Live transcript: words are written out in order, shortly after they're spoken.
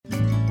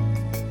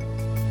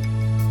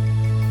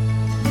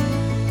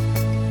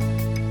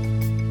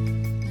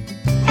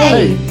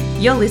Hey,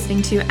 you're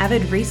listening to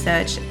Avid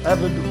Research.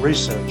 Avid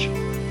Research.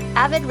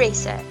 Avid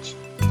Research.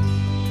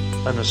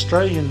 An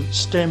Australian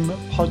STEM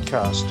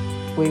podcast.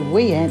 Where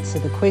we answer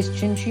the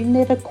questions you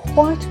never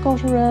quite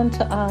got around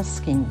to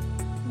asking.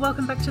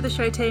 Welcome back to the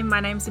show, team. My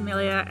name's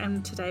Amelia,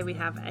 and today we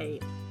have a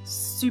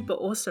super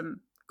awesome,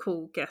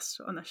 cool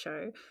guest on the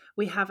show.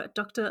 We have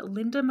Dr.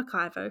 Linda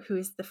McIver, who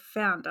is the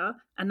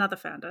another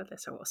founder, they're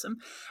so awesome,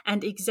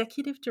 and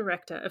Executive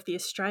Director of the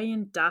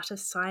Australian Data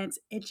Science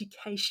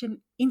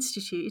Education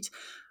Institute.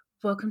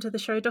 Welcome to the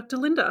show, Dr.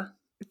 Linda.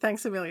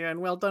 Thanks, Amelia,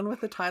 and well done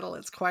with the title.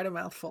 It's quite a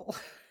mouthful.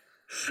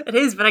 It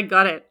is, but I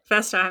got it.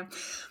 First time.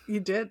 You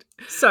did.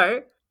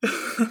 So,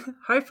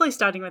 hopefully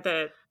starting with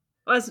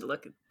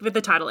with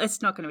the title,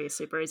 it's not going to be a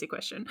super easy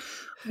question.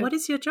 What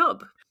is your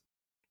job?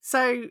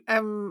 So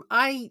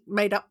I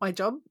made up my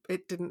job.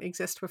 It didn't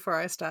exist before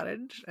I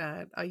started.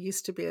 I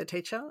used to be a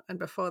teacher, and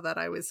before that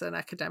I was an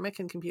academic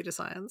in computer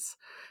science.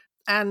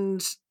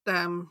 And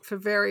for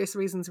various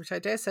reasons, which I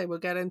dare say we'll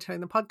get into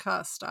in the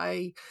podcast,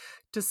 I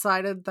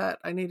decided that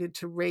I needed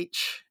to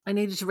reach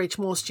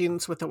more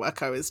students with the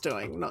work I was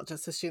doing, not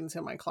just the students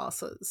in my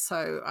classes.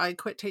 So I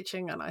quit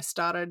teaching and I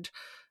started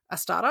a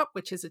startup,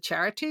 which is a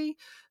charity,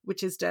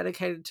 which is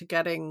dedicated to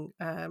getting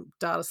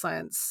data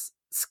science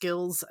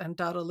skills and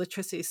data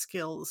literacy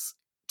skills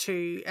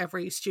to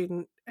every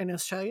student in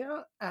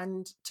Australia,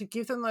 and to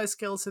give them those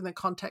skills in the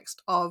context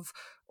of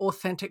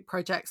authentic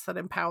projects that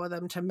empower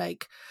them to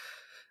make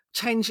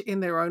change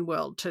in their own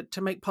world,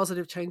 to make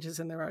positive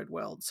changes in their own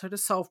world, so to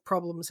solve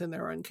problems in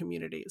their own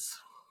communities.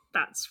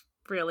 That's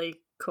really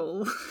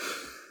cool.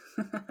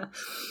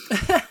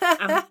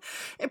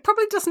 It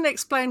probably doesn't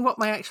explain what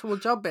my actual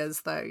job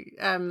is, though.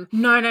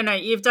 No.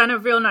 You've done a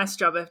real nice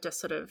job of just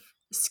sort of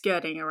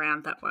skirting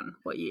around that one,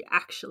 what you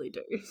actually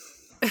do.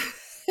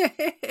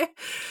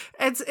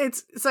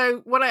 It's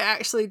so what I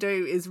actually do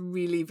is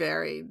really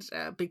varied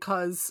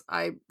because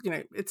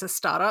it's a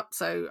startup,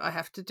 so I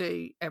have to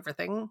do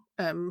everything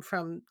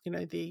from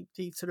the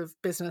sort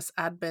of business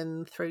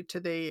admin through to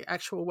the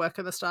actual work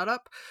of the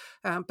startup,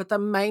 but the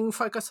main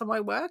focus of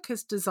my work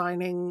is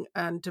designing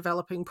and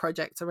developing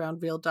projects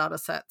around real data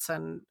sets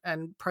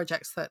and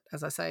projects that,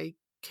 as I say,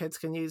 kids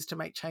can use to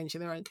make change in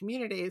their own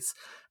communities,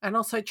 and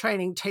also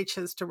training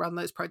teachers to run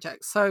those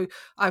projects. So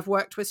I've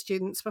worked with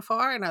students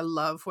before and I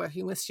love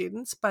working with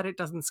students, but it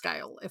doesn't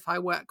scale. If I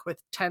work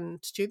with 10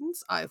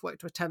 students, I've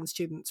worked with 10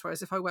 students,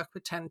 whereas if I work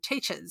with 10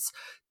 teachers,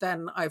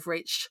 then I've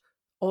reached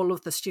all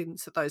of the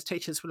students that those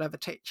teachers will ever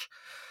teach.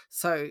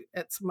 So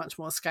it's much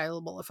more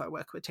scalable if I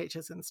work with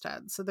teachers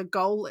instead. So the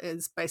goal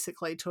is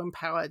basically to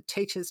empower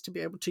teachers to be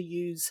able to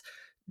use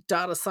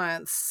data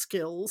science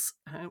skills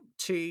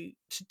to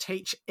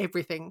teach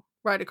everything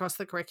right across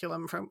the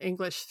curriculum, from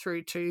English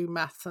through to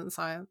maths and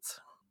science.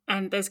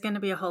 And there's going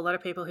to be a whole lot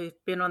of people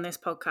who've been on this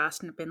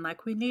podcast and have been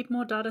like, we need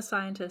more data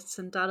scientists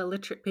and data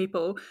literate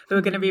people who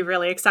are going to be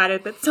really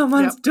excited that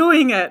someone's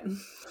doing it.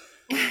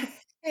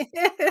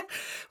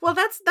 Well,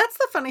 that's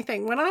the funny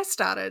thing. When I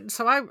started,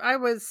 so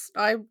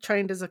I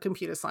trained as a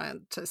computer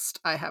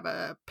scientist. I have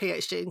a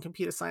PhD in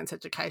computer science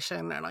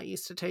education, and I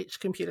used to teach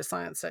computer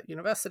science at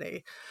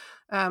university.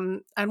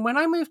 And when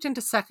I moved into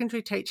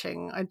secondary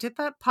teaching, I did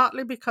that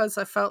partly because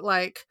I felt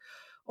like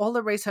all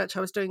the research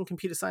I was doing in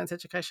computer science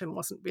education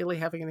wasn't really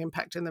having an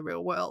impact in the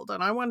real world,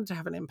 and I wanted to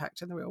have an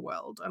impact in the real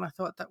world. And I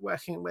thought that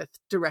working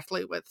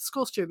directly with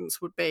school students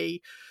would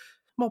be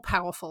more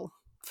powerful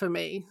for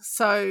me.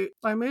 So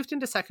I moved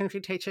into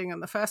secondary teaching,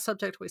 and the first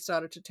subject we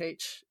started to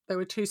teach, there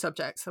were two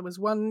subjects. There was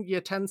one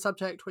year 10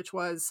 subject, which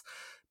was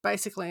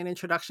basically an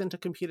introduction to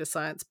computer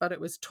science, but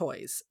it was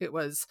toys. It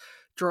was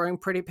drawing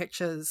pretty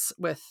pictures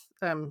with,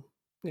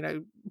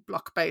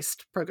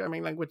 block-based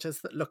programming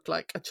languages that looked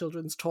like a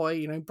children's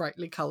toy,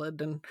 brightly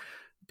colored and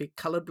big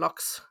colored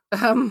blocks.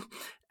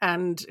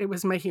 And it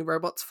was making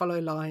robots follow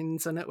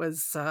lines, and it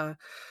was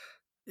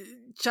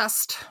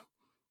just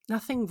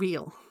nothing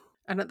real.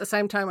 And at the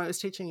same time, I was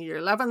teaching a year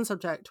 11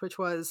 subject, which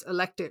was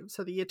elective.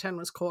 So the year 10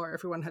 was core.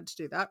 Everyone had to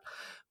do that.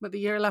 But the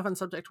year 11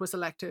 subject was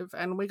elective,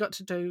 and we got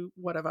to do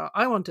whatever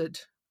I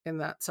wanted in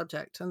that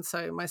subject. And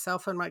so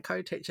myself and my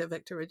co-teacher,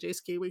 Victor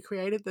Rajewski, we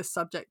created this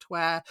subject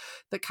where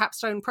the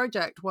capstone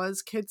project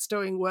was kids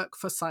doing work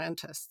for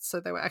scientists. So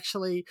they were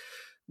actually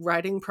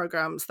writing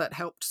programs that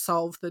helped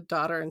solve the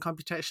data and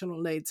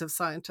computational needs of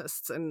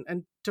scientists and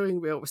doing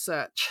real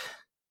research.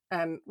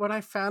 And what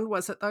I found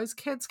was that those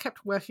kids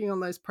kept working on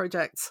those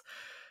projects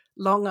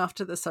long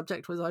after the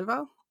subject was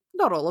over.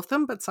 Not all of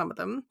them, but some of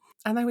them.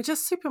 And they were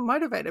just super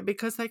motivated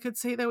because they could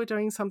see they were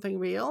doing something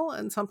real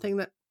and something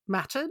that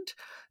mattered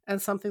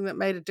and something that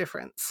made a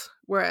difference.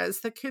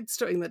 Whereas the kids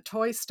doing the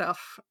toy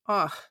stuff,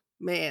 oh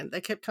man, they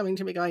kept coming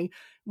to me going,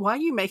 why are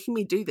you making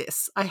me do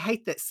this? I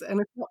hate this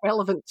and it's not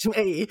relevant to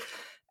me.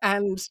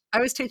 And I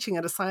was teaching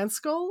at a science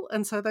school,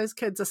 and so those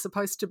kids are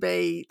supposed to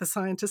be the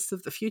scientists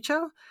of the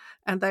future,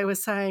 and they were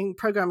saying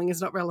programming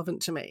is not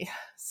relevant to me.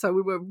 So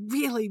we were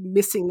really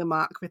missing the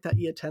mark with that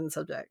year 10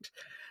 subject,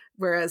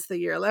 whereas the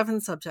year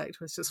 11 subject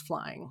was just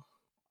flying.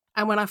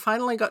 And when I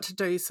finally got to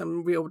do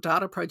some real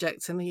data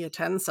projects in the Year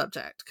 10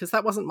 subject, because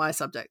that wasn't my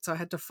subject, so I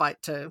had to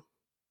fight to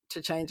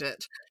change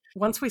it.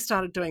 Once we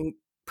started doing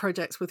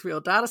projects with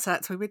real data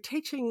sets, we were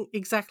teaching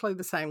exactly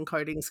the same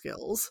coding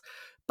skills,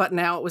 but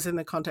now it was in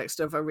the context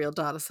of a real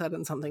data set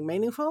and something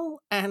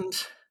meaningful. And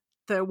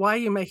the "why are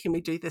you making me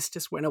do this"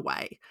 just went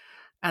away.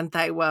 And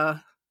they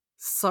were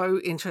so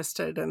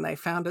interested and they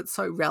found it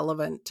so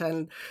relevant.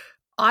 And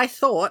I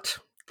thought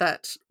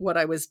that what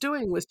I was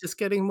doing was just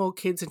getting more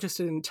kids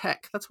interested in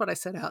tech. That's what I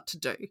set out to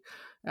do,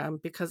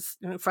 because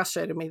it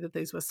frustrated me that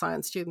these were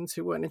science students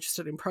who weren't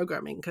interested in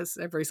programming, because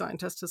every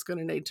scientist is going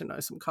to need to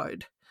know some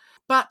code.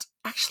 But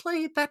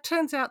actually, that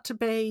turns out to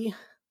be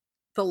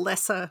the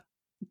less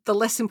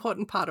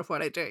important part of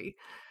what I do,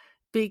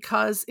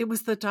 because it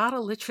was the data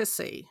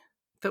literacy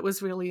that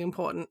was really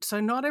important. So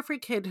not every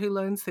kid who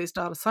learns these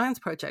data science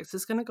projects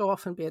is going to go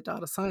off and be a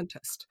data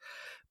scientist.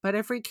 But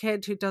every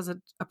kid who does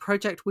a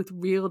project with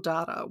real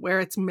data, where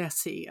it's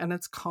messy and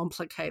it's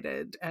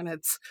complicated and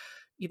it's,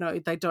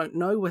 they don't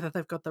know whether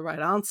they've got the right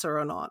answer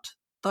or not,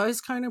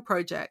 those kind of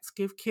projects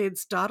give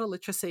kids data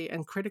literacy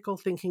and critical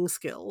thinking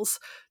skills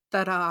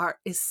that are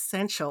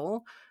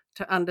essential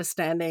to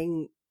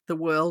understanding the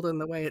world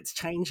and the way it's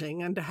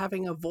changing and to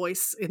having a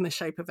voice in the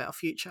shape of our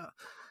future.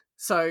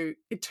 So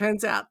it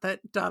turns out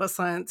that data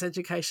science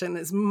education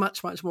is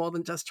much, much more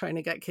than just trying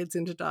to get kids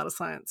into data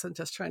science and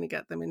just trying to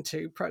get them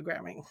into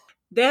programming.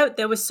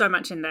 There was so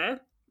much in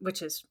there,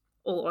 which is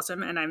all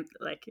awesome. And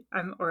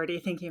I'm already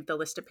thinking of the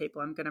list of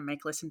people I'm going to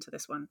make listen to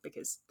this one,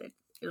 because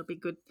it'll be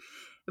good.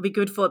 It'll be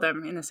good for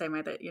them in the same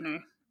way that, a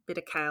bit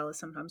of kale is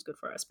sometimes good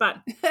for us. But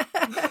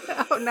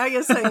now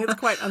you're saying it's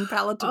quite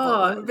unpalatable.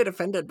 I'm a bit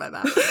offended by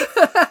that.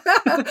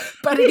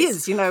 But it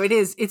is.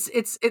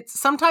 It's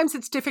sometimes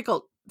it's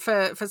difficult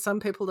for some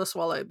people to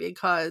swallow,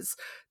 because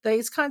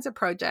these kinds of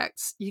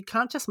projects, you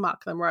can't just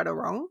mark them right or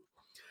wrong.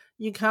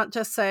 You can't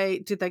just say,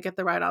 did they get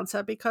the right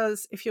answer?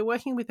 Because if you're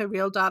working with a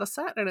real data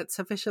set and it's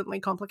sufficiently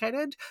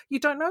complicated, you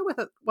don't know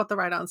what the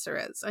right answer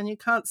is. And you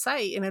can't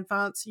say in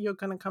advance, you're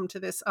going to come to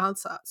this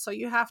answer. So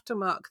you have to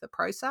mark the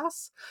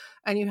process,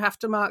 and you have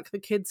to mark the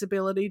kids'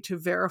 ability to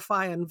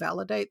verify and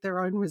validate their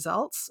own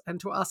results and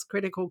to ask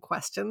critical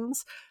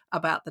questions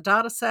about the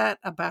data set,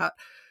 about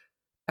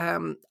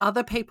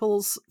other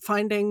people's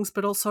findings,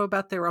 but also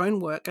about their own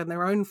work and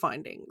their own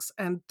findings.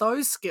 And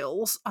those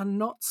skills are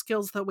not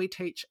skills that we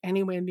teach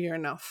anywhere near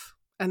enough,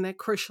 and they're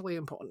crucially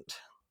important.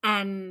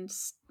 And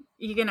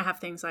you're going to have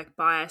things like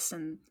bias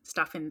and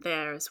stuff in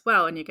there as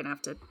well, and you're going to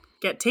have to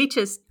get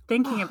teachers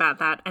thinking about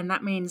that, and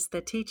that means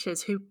the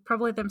teachers who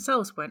probably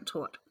themselves weren't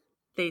taught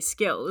these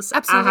skills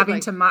are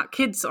having to mark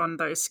kids on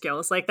those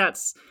skills. Like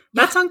that's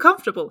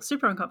uncomfortable,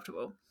 super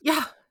uncomfortable.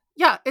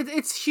 Yeah,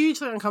 it's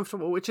hugely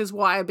uncomfortable, which is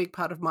why a big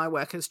part of my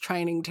work is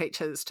training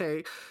teachers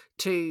to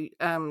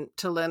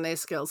learn these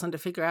skills and to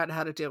figure out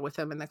how to deal with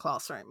them in the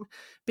classroom,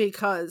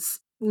 because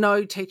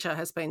no teacher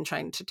has been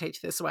trained to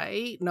teach this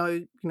way.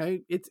 No,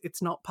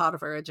 it's not part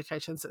of our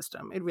education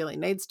system. It really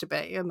needs to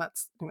be, and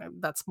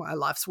that's my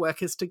life's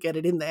work, is to get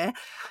it in there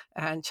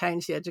and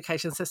change the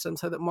education system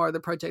so that more of the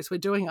projects we're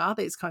doing are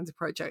these kinds of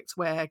projects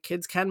where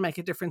kids can make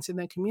a difference in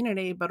their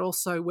community, but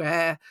also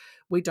where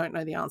we don't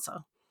know the answer.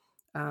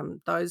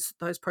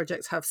 Those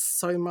projects have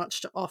so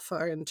much to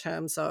offer in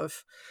terms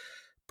of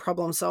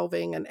problem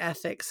solving and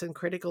ethics and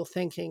critical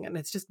thinking, and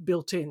it's just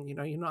built in.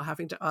 You're not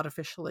having to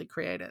artificially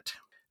create it.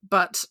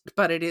 But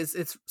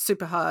it's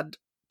super hard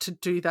to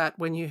do that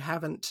when you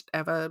haven't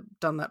ever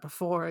done that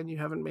before and you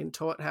haven't been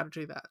taught how to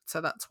do that.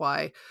 So that's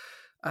why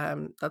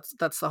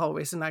that's the whole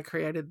reason I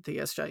created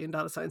the Australian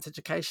Data Science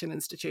Education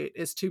Institute,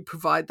 is to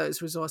provide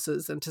those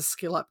resources and to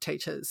skill up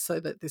teachers so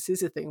that this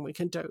is a thing we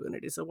can do and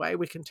it is a way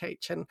we can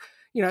teach. And,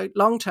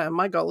 long term,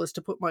 my goal is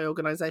to put my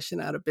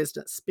organisation out of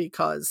business,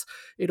 because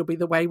it'll be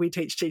the way we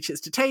teach teachers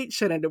to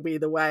teach, and it'll be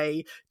the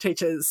way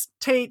teachers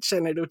teach,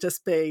 and it'll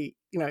just be,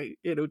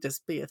 it'll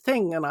just be a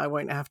thing, and I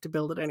won't have to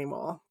build it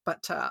anymore.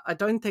 But I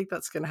don't think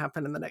that's going to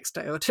happen in the next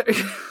day or two.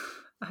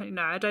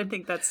 No, I don't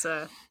think that's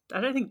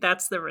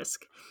the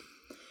risk.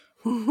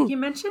 You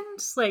mentioned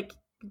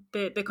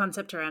the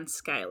concept around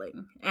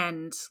scaling,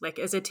 and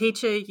as a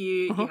teacher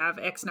you have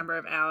X number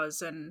of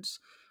hours and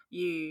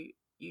you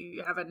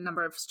have a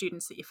number of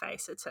students that you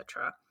face,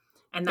 etc.,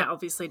 and that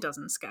obviously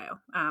doesn't scale.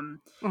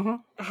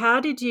 How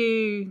did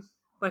you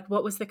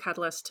what was the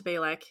catalyst to be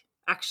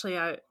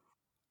actually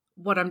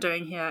what I'm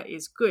doing here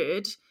is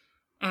good,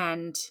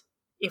 and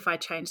if I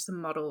change the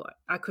model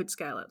I could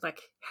scale it?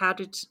 How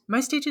did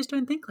most teachers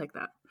don't think like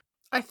that?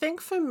 I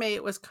think for me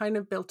it was kind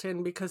of built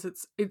in, because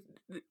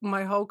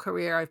my whole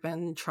career I've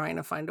been trying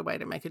to find a way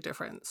to make a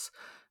difference.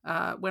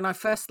 When I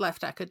first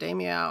left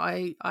academia,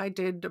 I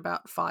did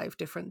about 5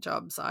 different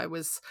jobs.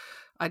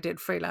 I did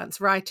freelance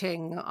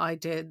writing. I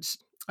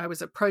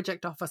was a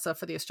project officer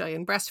for the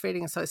Australian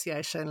Breastfeeding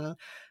Association.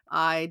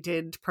 I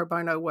did pro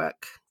bono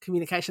work,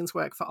 communications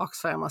work for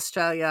Oxfam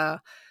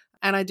Australia,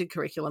 and I did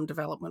curriculum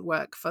development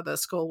work for the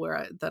school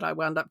that I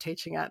wound up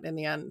teaching at in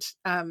the end.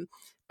 And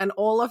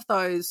all of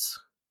those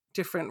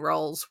different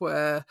roles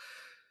were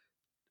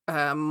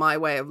my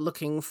way of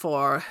looking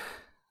for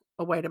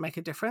a way to make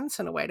a difference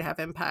and a way to have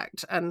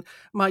impact. And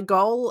my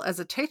goal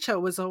as a teacher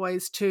was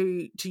always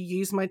to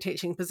use my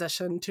teaching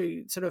position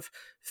to sort of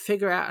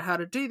figure out how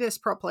to do this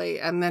properly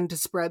and then to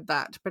spread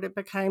that. But it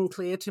became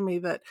clear to me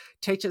that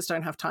teachers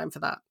don't have time for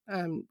that.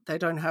 They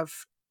don't have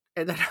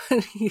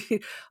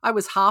I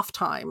was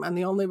half-time, and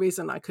the only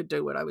reason I could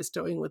do what I was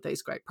doing with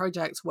these great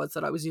projects was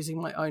that I was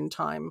using my own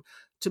time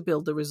to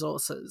build the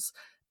resources.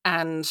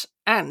 And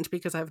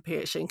because I have a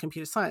PhD in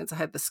computer science, I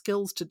had the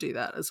skills to do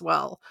that as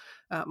well.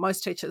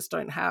 Most teachers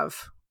don't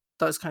have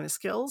those kind of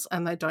skills,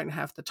 and they don't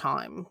have the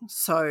time.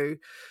 So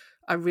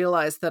I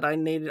realized that I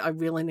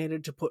really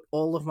needed to put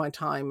all of my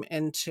time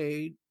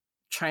into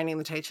training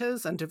the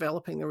teachers and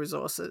developing the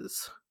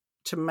resources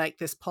to make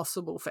this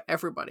possible for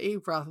everybody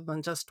rather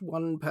than just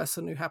one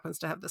person who happens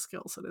to have the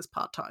skills and is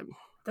part-time.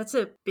 That's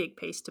a big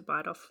piece to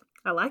bite off.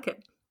 I like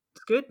it.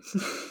 It's good.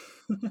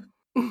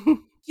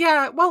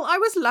 Yeah, well, I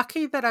was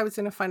lucky that I was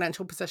in a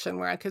financial position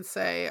where I could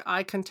say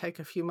I can take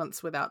a few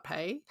months without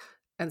pay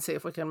and see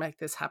if we can make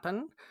this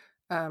happen.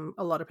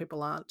 A lot of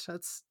people aren't.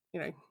 That's,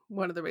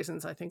 one of the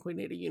reasons I think we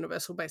need a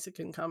universal basic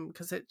income,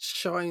 because it's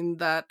shown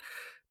that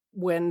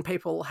when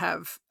people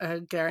have a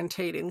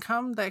guaranteed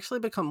income, they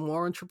actually become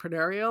more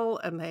entrepreneurial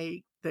and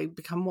they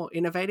become more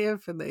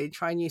innovative and they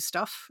try new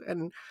stuff.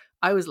 And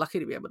I was lucky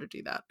to be able to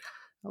do that.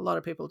 A lot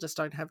of people just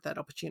don't have that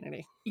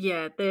opportunity.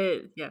 Yeah,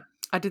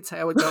 I did say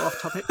I would go off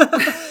topic.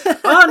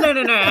 Oh,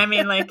 no. I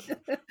mean,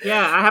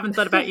 I haven't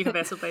thought about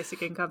universal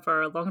basic income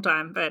for a long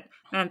time, but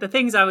man, the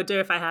things I would do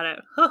if I had it.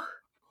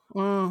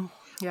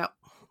 Yeah,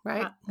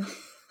 right.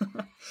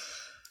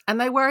 And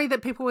they worry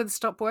that people would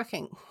stop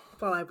working.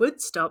 Well, I would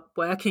stop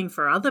working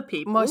for other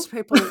people. Most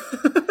people,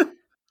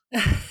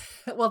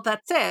 well,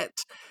 that's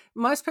it.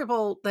 Most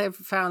people, they've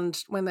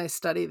found when they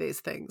study these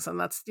things, and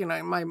that's,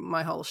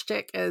 my whole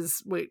shtick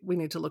is we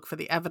need to look for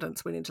the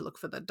evidence. We need to look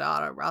for the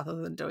data rather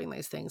than doing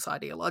these things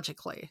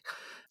ideologically.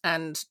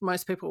 And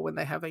most people, when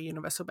they have a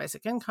universal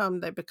basic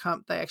income, they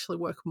actually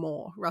work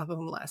more rather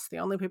than less. The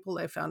only people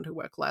they've found who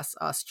work less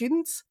are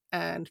students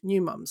and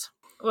new mums.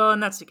 Well,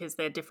 and that's because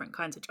they're different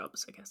kinds of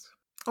jobs, I guess.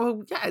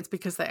 Well, yeah, it's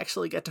because they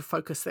actually get to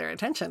focus their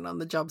attention on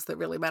the jobs that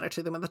really matter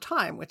to them at the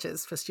time, which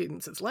is for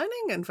students, it's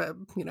learning, and for,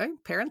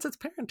 parents, it's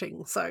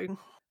parenting. So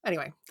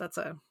anyway, that's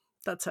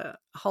a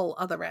whole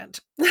other rant.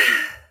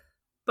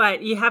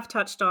 But you have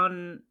touched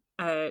on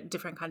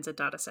different kinds of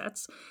data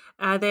sets.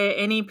 Are there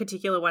any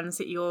particular ones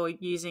that you're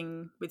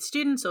using with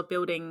students or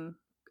building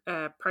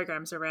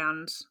programs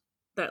around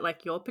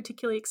that you're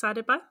particularly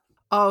excited by?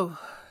 Oh,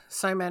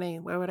 so many.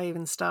 Where would I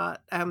even start?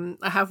 I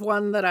have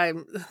one that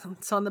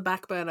it's on the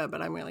back burner, but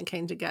I'm really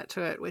keen to get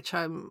to it, which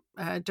I'm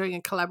doing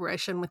in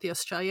collaboration with the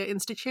Australia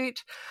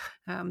Institute.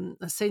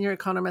 A senior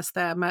economist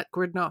there, Matt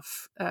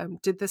Grudnoff,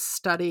 did this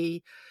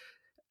study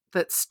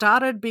that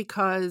started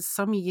because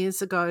some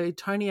years ago,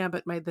 Tony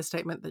Abbott made the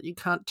statement that you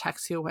can't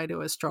tax your way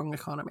to a strong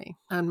economy.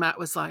 And Matt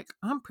was like,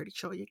 I'm pretty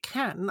sure you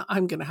can.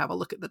 I'm going to have a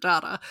look at the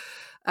data.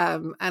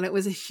 And it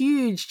was a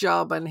huge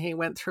job. And he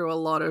went through a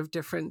lot of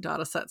different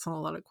data sets and a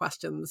lot of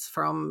questions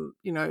from,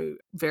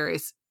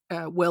 various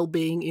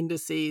well-being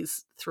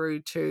indices through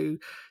to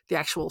the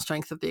actual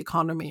strength of the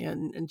economy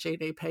and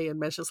GDP and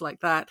measures like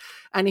that.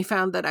 And he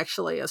found that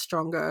actually a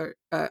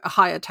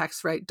higher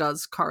tax rate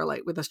does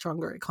correlate with a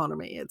stronger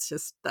economy. It's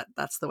just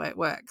that's the way it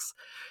works.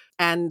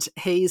 And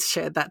he's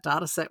shared that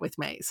data set with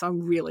me. So I'm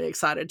really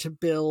excited to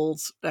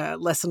build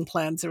lesson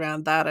plans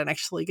around that and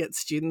actually get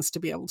students to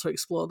be able to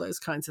explore those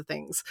kinds of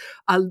things.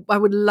 I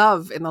would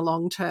love in the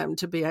long term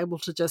to be able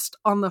to just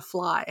on the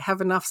fly have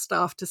enough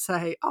staff to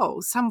say, oh,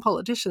 some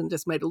politician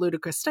just made a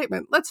ludicrous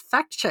statement. Let's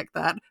fact check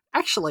that.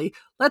 Actually,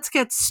 let's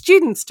get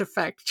students to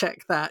fact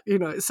check that,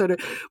 sort of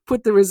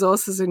put the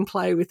resources in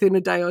play within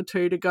a day or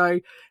two to go,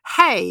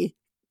 hey,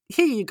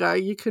 here you go.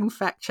 You can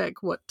fact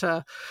check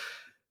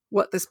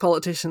what this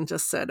politician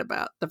just said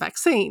about the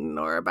vaccine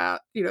or about,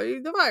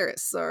 the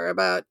virus or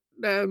about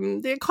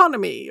the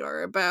economy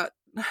or about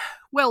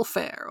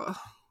welfare or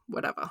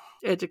whatever,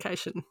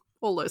 education,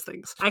 all those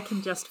things. I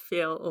can just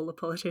feel all the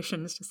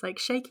politicians just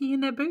shaking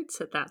in their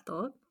boots at that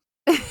thought.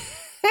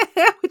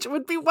 Which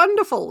would be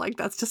wonderful.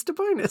 That's just a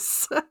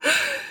bonus.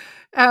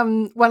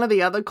 One of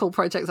the other cool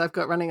projects I've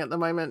got running at the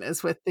moment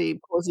is with the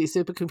Pawsey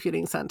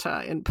Supercomputing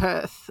Centre in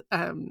Perth.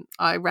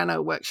 I ran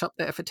a workshop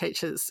there for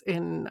teachers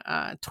in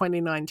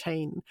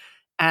 2019,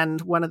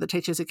 and one of the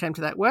teachers who came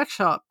to that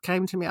workshop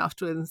came to me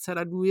afterwards and said,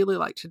 I'd really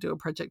like to do a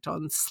project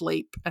on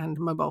sleep and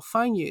mobile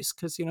phone use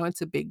because,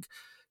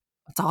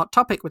 it's a hot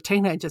topic with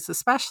teenagers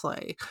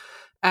especially.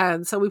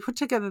 And so we put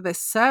together this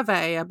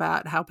survey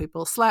about how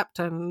people slept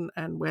and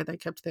where they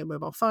kept their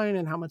mobile phone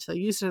and how much they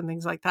used it and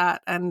things like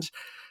that. And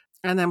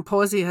then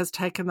Pawsey has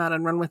taken that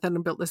and run with it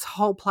and built this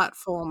whole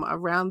platform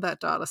around that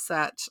data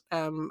set.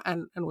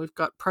 And we've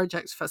got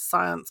projects for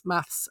science,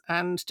 maths,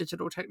 and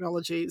digital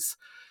technologies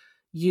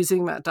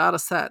using that data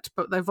set.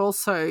 But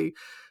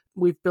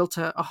we've built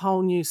a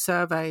whole new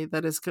survey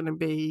that is going to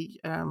be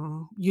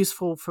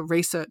useful for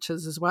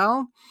researchers as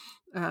well.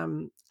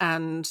 And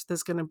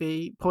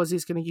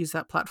Pawsey's going to use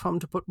that platform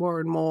to put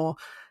more and more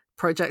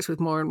projects with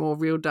more and more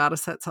real data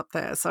sets up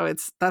there. So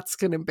that's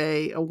going to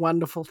be a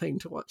wonderful thing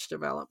to watch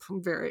develop.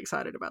 I'm very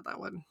excited about that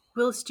one.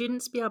 Will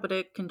students be able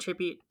to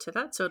contribute to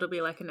that? So it'll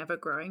be like an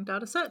ever-growing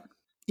data set?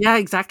 Yeah,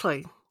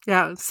 exactly.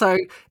 Yeah. So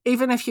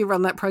even if you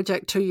run that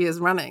project 2 years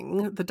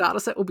running, the data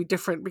set will be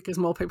different because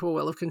more people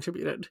will have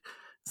contributed.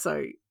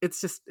 So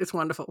it's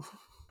wonderful.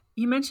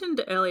 You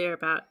mentioned earlier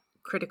about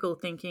critical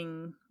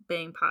thinking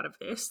being part of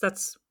this.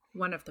 That's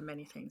one of the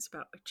many things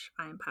about which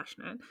I am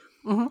passionate.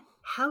 Mm-hmm.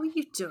 How are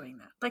you doing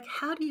that? Like,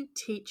 how do you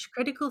teach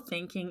critical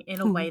thinking in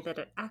a way that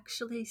it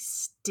actually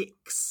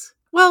sticks?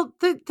 Well,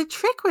 the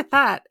trick with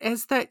that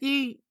is that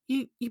you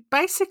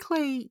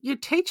basically, you're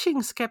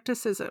teaching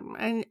skepticism,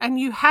 and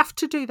you have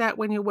to do that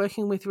when you're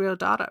working with real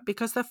data,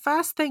 because the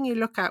first thing you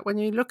look at when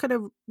you look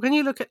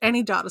at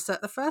any data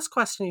set, the first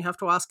question you have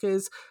to ask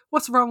is,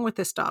 what's wrong with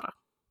this data?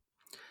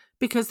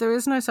 Because there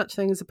is no such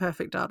thing as a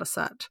perfect data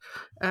set.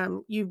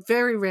 You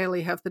very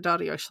rarely have the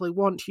data you actually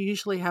want. You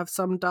usually have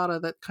some data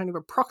that kind of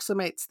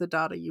approximates the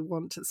data you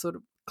want. It's sort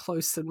of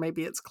close, and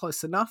maybe it's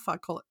close enough. I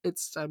call it,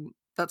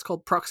 that's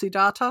called proxy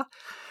data.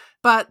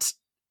 But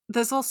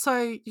there's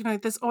also,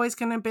 there's always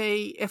going to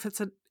be, if it's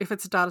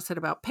a data set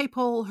about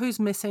people, who's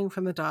missing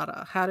from the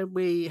data? How did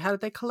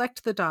they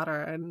collect the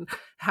data? And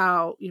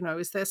how,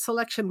 is there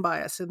selection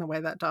bias in the way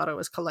that data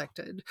was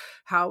collected?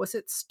 How was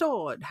it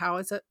stored? How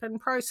has it been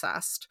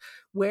processed?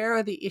 Where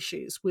are the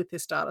issues with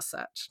this data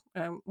set?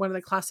 One of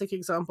the classic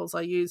examples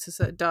I use is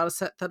a data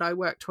set that I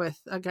worked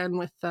with, again,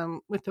 with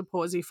the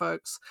Pawsey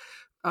folks,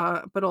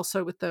 but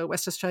also with the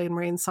West Australian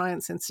Marine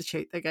Science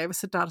Institute. They gave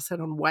us a data set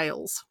on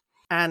whales.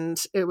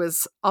 And it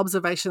was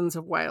observations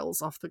of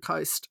whales off the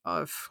coast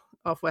of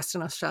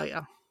Western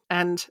Australia.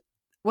 And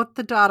what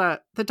the data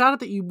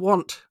that you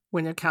want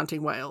when you're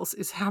counting whales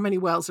is how many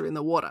whales are in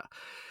the water.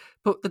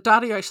 But the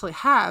data you actually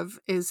have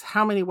is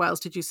how many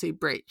whales did you see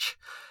breach?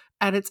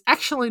 And it's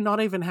actually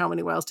not even how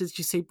many whales did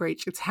you see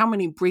breach, it's how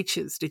many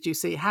breaches did you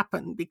see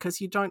happen,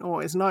 because you don't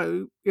always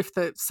know if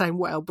the same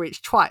whale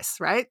breached twice,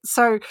 right?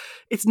 So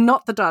it's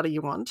not the data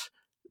you want,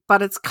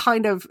 but it's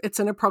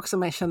an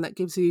approximation that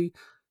gives you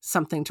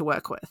something to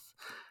work with.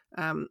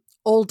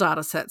 All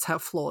data sets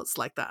have flaws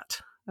like that.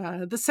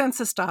 The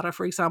census data,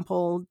 for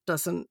example,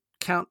 doesn't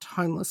count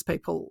homeless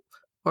people,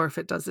 or if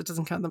it does, it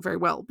doesn't count them very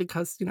well,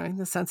 because,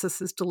 the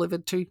census is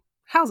delivered to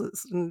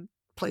houses and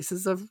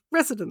places of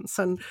residence,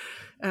 and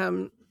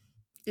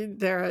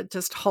there are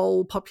just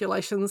whole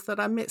populations that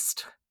are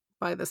missed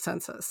by the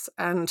census.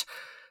 And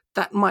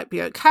that might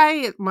be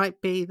okay. It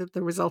might be that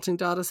the resulting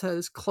data set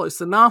is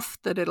close enough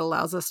that it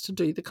allows us to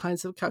do the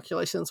kinds of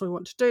calculations we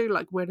want to do,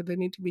 like where do there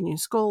need to be new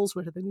schools,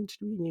 where do there need to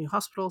be new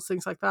hospitals,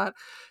 things like that.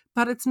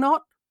 But it's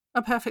not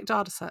a perfect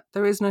data set.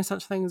 There is no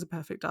such thing as a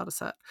perfect data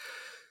set.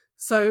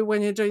 So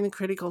when you're doing the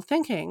critical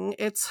thinking,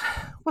 it's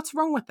what's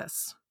wrong with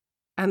this?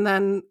 And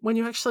then when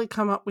you actually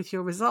come up with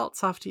your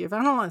results after you've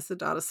analyzed the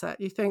data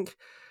set, you think,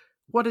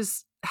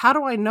 how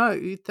do I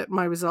know that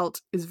my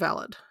result is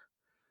valid?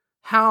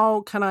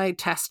 How can I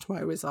test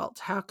my result?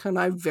 How can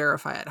I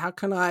verify it? How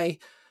can I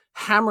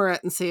hammer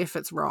it and see if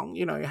it's wrong?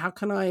 How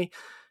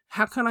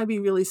can I be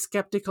really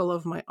skeptical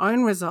of my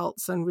own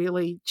results and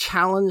really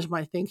challenge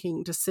my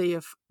thinking to see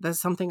if there's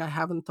something I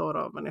haven't thought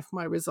of, and if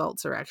my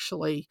results are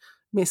actually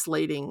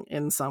misleading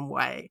in some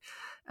way?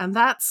 And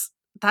that's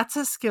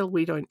a skill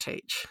we don't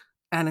teach,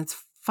 and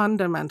it's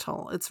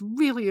fundamental. It's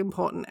really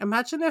important.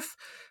 Imagine if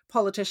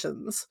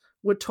politicians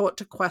were taught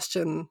to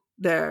question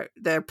their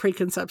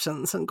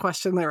preconceptions and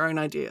question their own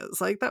ideas.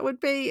 Like, that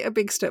would be a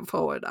big step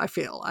forward, I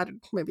feel.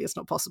 Maybe it's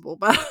not possible,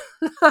 but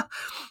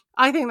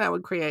I think that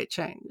would create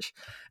change.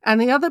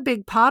 And the other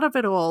big part of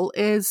it all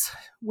is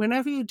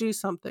whenever you do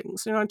something,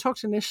 so I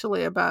talked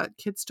initially about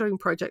kids doing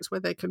projects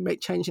where they can make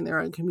change in their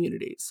own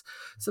communities.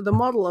 So the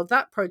model of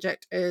that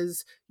project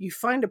is you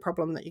find a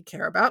problem that you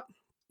care about,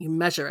 you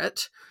measure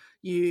it,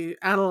 you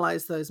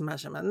analyze those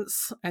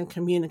measurements and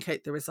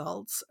communicate the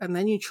results, and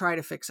then you try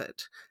to fix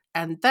it.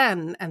 And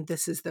then, and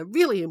this is the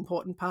really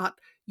important part,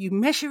 you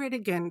measure it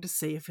again to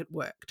see if it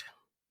worked.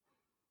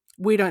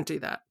 We don't do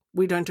that.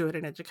 We don't do it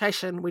in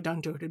education. We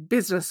don't do it in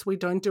business. We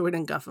don't do it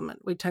in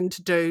government. We tend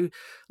to do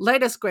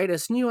latest,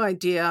 greatest, new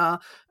idea.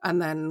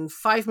 And then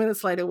 5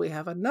 minutes later, we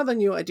have another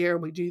new idea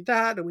and we do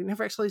that. And we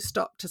never actually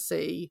stop to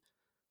see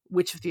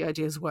which of the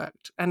ideas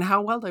worked and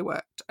how well they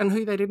worked and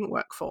who they didn't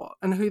work for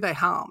and who they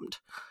harmed.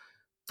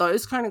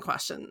 Those kind of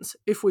questions,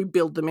 if we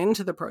build them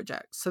into the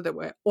project so that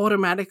we're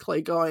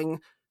automatically going,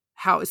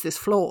 how is this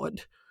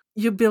flawed?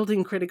 You're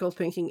building critical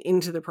thinking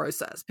into the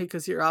process,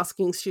 because you're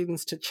asking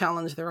students to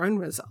challenge their own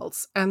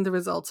results and the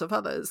results of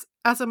others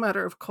as a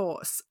matter of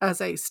course,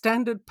 as a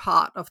standard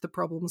part of the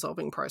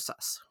problem-solving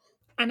process.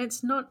 And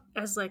it's not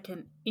as like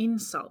an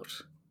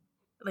insult.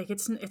 Like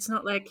it's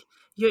not like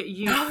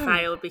you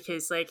failed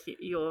because like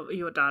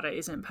your data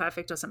isn't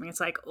perfect or something.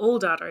 It's like all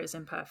data is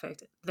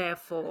imperfect.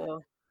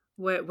 Therefore,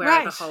 where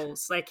are the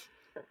holes? Like,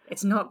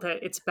 it's not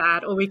that it's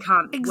bad or we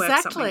can't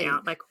work something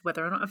out, like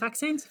whether or not a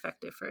vaccine's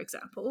effective, for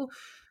example.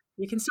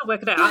 You can still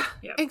work it out.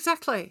 Yeah.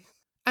 Exactly.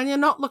 And you're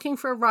not looking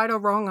for a right or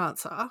wrong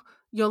answer.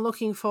 You're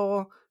looking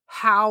for,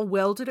 how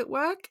well did it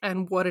work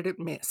and what did it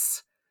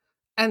miss?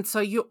 And so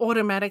you're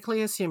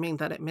automatically assuming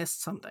that it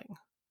missed something,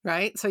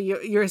 right? So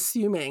you're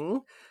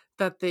assuming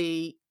that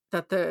the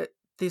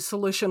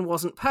solution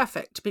wasn't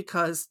perfect,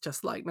 because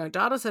just like no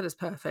data set is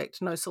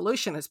perfect, no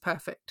solution is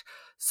perfect.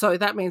 So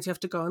that means you have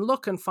to go and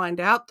look and find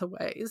out the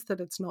ways that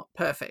it's not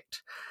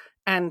perfect.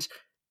 And,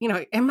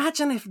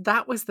 imagine if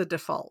that was the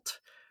default.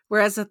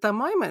 Whereas at the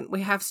moment,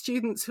 we have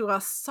students who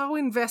are so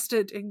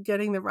invested in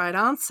getting the right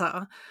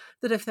answer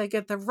that if they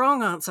get the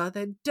wrong answer,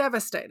 they're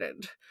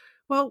devastated.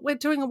 Well, we're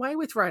doing away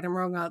with right and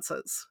wrong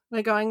answers.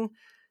 We're going,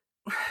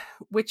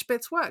 which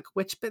bits work,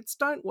 which bits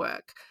don't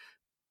work?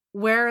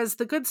 Where is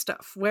the good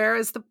stuff? Where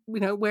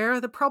are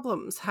the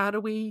problems? How do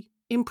we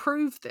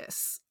improve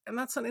this? And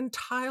that's an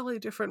entirely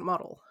different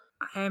model.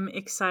 I'm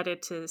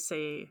excited to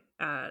see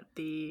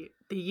the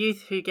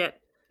youth who get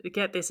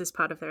this as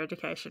part of their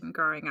education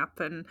growing up,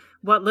 and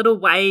what little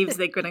waves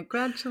they're going to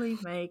gradually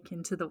make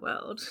into the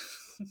world.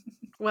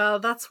 Well,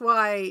 that's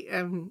why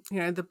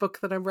the book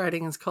that I'm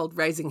writing is called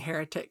Raising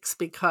Heretics,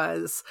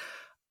 because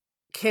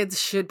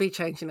kids should be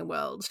changing the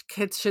world.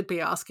 Kids should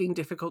be asking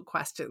difficult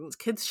questions.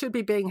 Kids should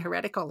be being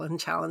heretical and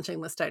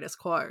challenging the status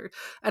quo.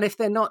 And if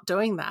they're not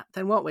doing that,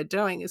 then what we're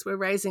doing is we're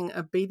raising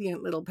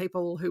obedient little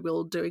people who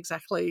will do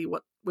exactly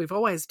what we've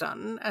always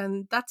done.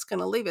 And that's going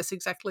to leave us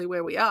exactly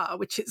where we are,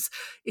 which is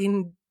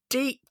in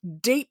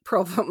deep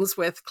problems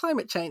with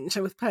climate change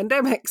and with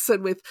pandemics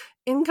and with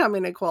income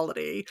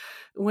inequality.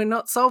 We're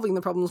not solving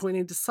the problems we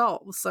need to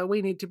solve. So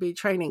we need to be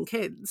training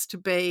kids to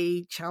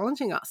be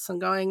challenging us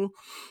and going,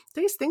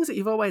 these things that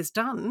you've always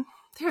done,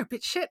 they're a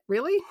bit shit,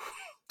 really?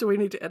 Do we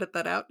need to edit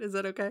that out? Is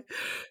that okay?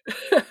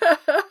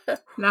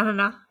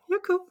 No, you're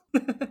cool.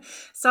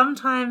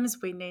 Sometimes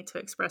we need to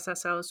express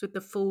ourselves with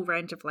the full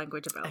range of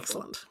language available.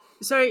 Excellent.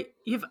 So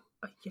you've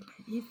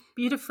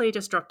beautifully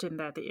just dropped in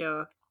there that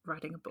you're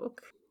writing a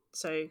book.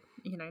 So,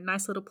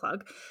 nice little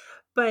plug.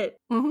 But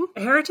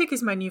heretic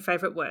is my new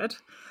favourite word.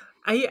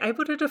 Are you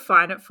able to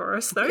define it for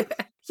us, though?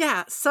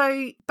 Yeah.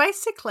 So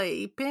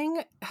basically,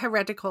 being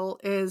heretical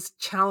is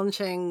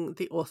challenging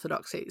the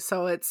orthodoxy.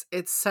 So it's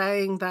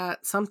saying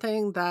that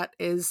something that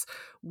is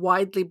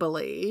widely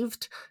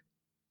believed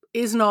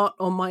is not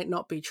or might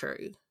not be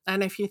true.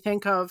 And if you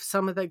think of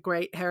some of the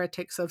great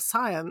heretics of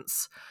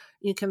science,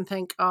 you can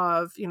think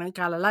of,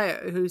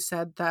 Galileo, who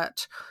said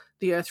that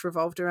the earth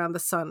revolved around the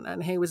sun,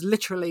 and he was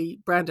literally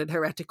branded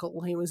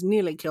heretical. He was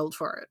nearly killed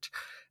for it.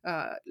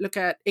 Look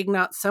at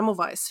Ignaz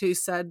Semmelweis, who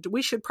said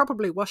we should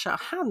probably wash our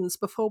hands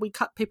before we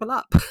cut people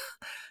up.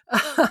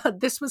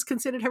 This was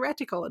considered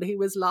heretical, and he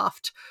was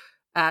laughed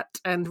at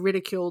and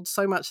ridiculed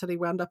so much that he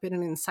wound up in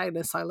an insane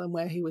asylum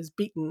where he was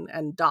beaten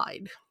and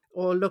died.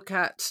 Or look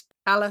at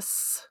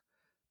Alice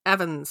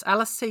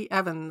C.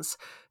 Evans,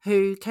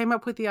 who came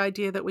up with the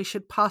idea that we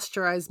should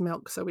pasteurize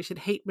milk, so we should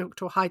heat milk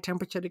to a high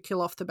temperature to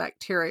kill off the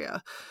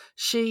bacteria.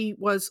 She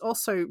was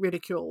also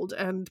ridiculed,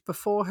 and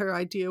before her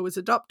idea was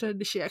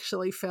adopted, she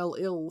actually fell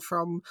ill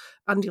from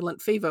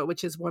undulant fever,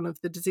 which is one of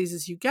the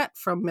diseases you get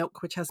from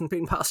milk which hasn't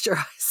been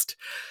pasteurized.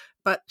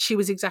 But she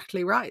was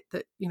exactly right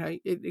that,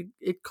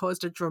 it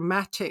caused a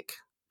dramatic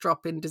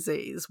drop in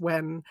disease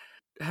when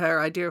her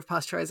idea of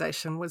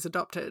pasteurization was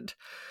adopted.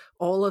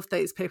 All of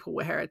these people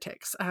were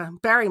heretics.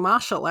 Barry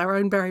Marshall, our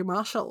own Barry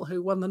Marshall,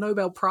 who won the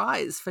Nobel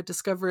Prize for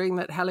discovering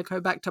that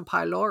Helicobacter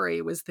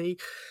pylori was the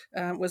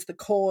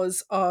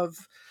cause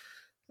of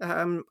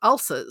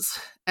ulcers,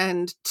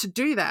 and to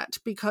do that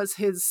because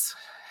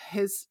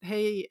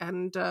he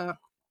and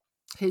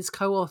his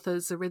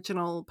co-author's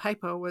original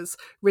paper was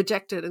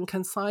rejected and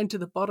consigned to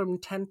the bottom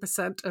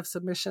 10% of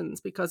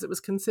submissions because it was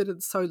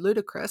considered so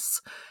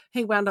ludicrous.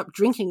 He wound up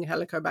drinking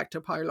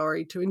Helicobacter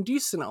pylori to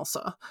induce an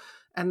ulcer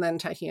and then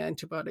taking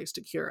antibiotics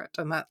to cure it.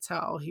 And that's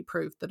how he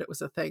proved that it was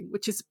a thing,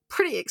 which is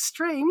pretty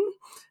extreme,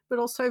 but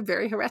also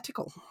very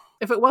heretical.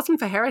 If it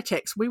wasn't for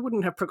heretics, we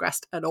wouldn't have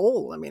progressed at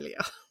all,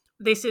 Amelia.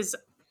 This is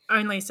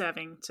only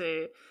serving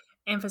to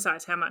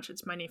emphasize how much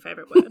it's my new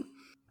favorite word.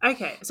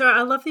 Okay, so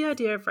I love the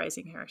idea of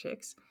raising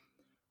heretics.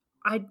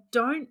 I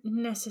don't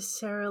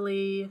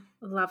necessarily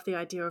love the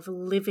idea of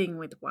living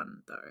with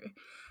one, though.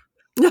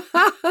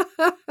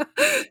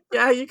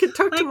 Yeah, you can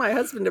talk to my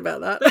husband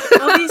about that.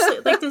 Obviously,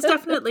 there's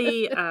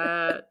definitely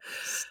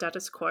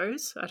status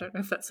quos. I don't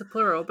know if that's the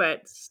plural,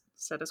 but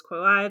status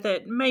quo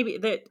that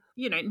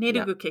need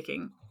a good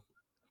kicking.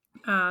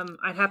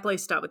 I'd happily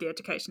start with the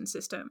education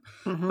system,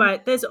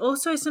 but there's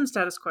also some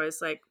status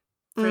quos, like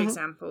for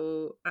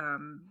example,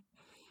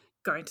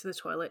 going to the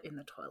toilet in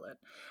the toilet,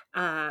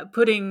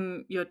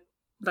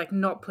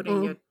 not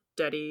putting your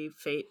dirty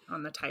feet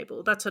on the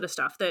table, that sort of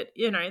stuff. That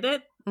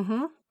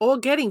or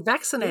getting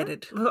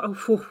vaccinated. Yeah.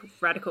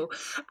 Radical.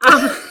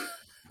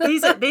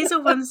 These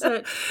are ones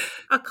that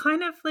are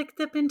kind of like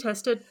they've been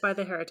tested by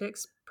the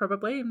heretics,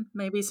 probably, and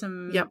maybe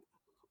some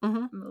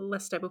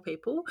less stable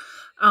people.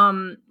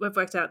 We've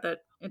worked out that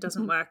it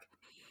doesn't work.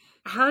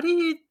 How do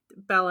you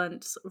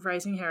balance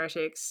raising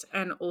heretics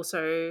and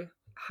also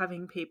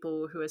having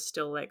people who are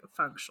still like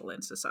functional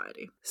in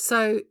society?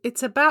 So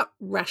it's about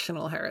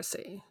rational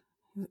heresy.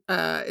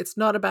 It's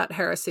not about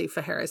heresy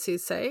for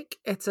heresy's sake.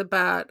 It's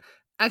about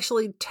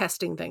actually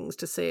testing things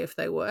to see if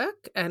they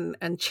work and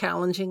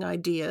challenging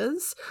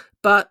ideas.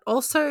 But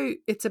also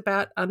it's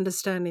about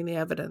understanding the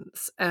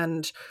evidence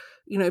and,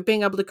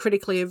 being able to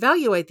critically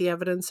evaluate the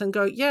evidence and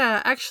go,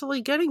 yeah, actually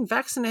getting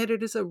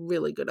vaccinated is a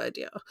really good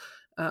idea.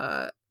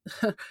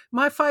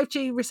 My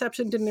 5G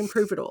reception didn't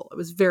improve at all. I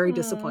was very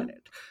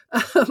disappointed.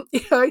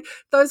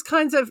 Those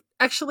kinds of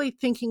actually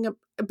thinking of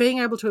being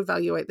able to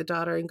evaluate the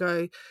data and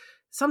go,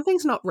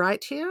 something's not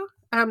right here.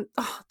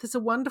 There's a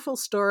wonderful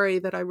story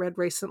that I read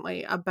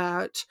recently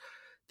about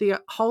the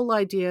whole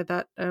idea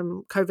that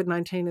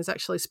COVID-19 is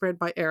actually spread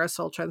by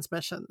aerosol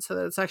transmission. So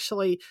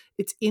that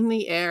it's in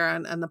the air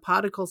and the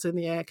particles in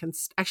the air can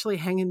actually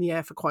hang in the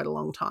air for quite a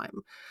long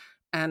time.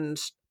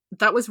 And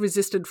that was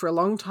resisted for a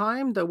long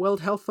time. The World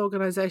Health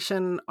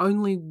Organization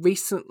only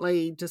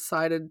recently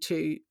decided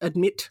to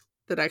admit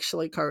that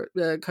actually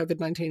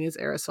COVID-19 is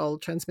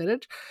aerosol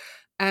transmitted.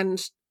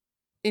 And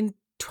in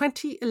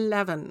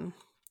 2011,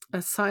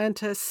 a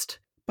scientist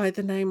by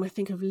the name, I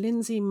think, of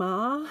Lindsay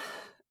Marr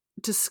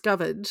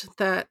discovered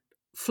that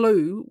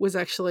flu was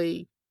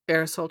actually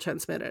aerosol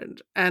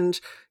transmitted. And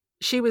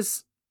she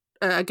was,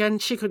 again,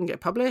 she couldn't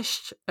get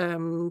published.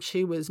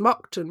 She was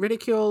mocked and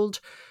ridiculed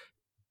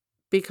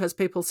because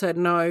people said,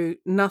 no,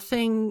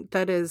 nothing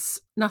that is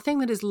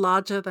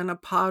larger than a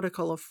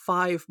particle of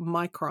 5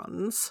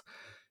 microns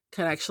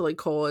can actually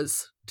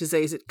cause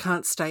disease. It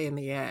can't stay in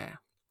the air.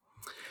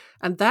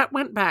 And that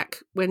went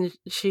back when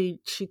she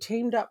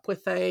teamed up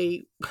with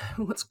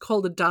what's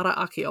called a data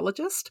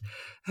archaeologist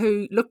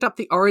who looked up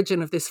the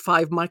origin of this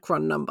 5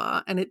 micron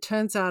number. And it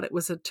turns out it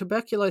was a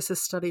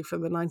tuberculosis study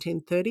from the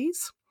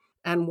 1930s.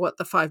 And what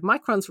the 5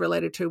 microns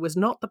related to was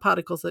not the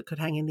particles that could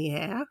hang in the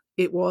air.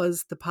 It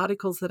was the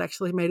particles that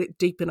actually made it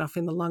deep enough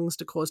in the lungs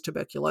to cause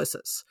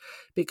tuberculosis,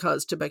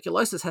 because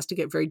tuberculosis has to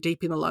get very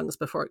deep in the lungs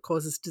before it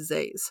causes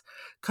disease.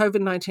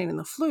 COVID-19 and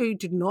the flu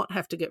did not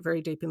have to get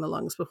very deep in the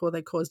lungs before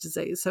they cause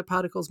disease. So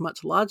particles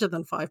much larger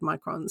than 5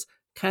 microns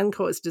can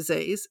cause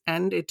disease.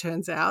 And it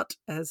turns out,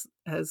 as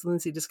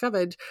Lindsay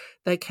discovered,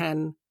 they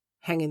can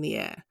hang in the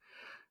air.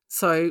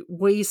 So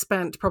we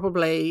spent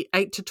probably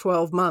 8 to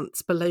 12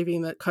 months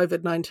believing that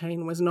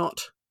COVID-19 was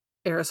not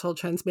aerosol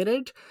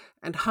transmitted,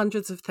 and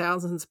hundreds of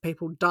thousands of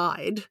people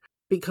died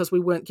because we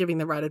weren't giving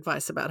the right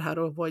advice about how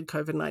to avoid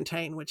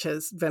COVID-19, which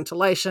is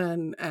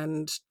ventilation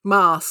and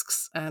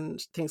masks and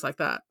things like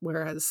that,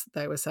 whereas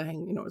they were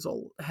saying, it was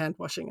all hand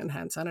washing and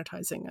hand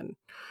sanitizing and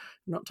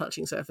not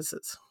touching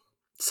surfaces.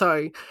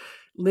 So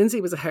Lindsay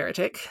was a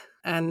heretic,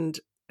 and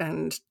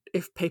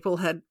if people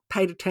had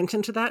paid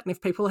attention to that and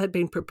if people had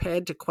been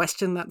prepared to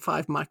question that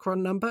 5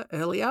 micron number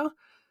earlier,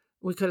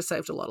 we could have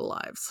saved a lot of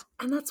lives.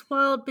 And that's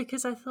wild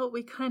because I thought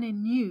we kind of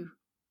knew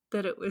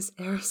that it was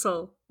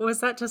aerosol. Or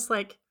was that just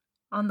like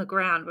on the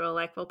ground? We were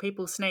like, well,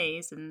 people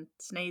sneeze and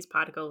sneeze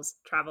particles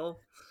travel.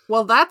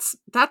 Well, that's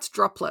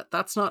droplet.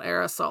 That's not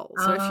aerosol.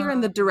 So if you're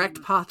in the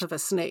direct path of a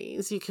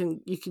sneeze, you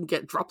can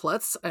get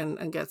droplets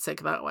and get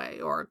sick that way,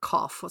 or a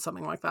cough or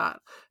something like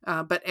that.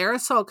 But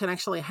aerosol can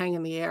actually hang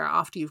in the air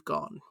after you've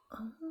gone.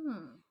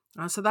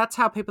 So that's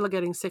how people are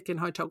getting sick in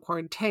hotel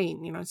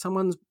quarantine.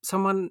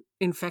 Someone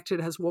infected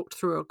has walked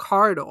through a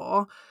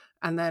corridor,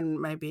 and then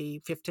maybe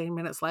 15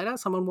 minutes later,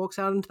 someone walks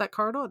out into that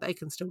corridor, they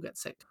can still get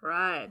sick.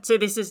 Right. So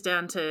this is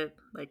down to,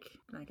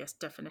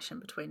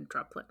 definition between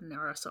droplet and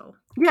aerosol.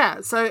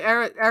 Yeah. So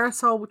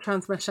aerosol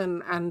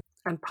transmission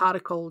and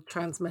particle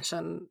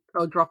transmission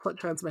or droplet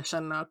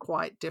transmission are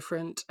quite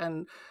different.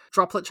 And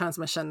droplet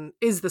transmission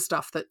is the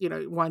stuff that,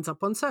 winds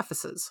up on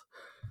surfaces.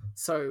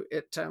 So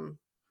it,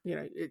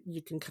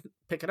 you can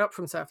pick it up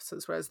from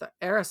surfaces, whereas the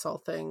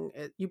aerosol thing,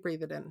 you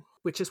breathe it in,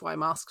 which is why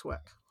masks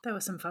work. There were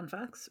some fun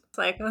facts. It's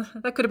like,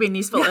 that could have been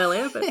useful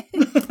earlier,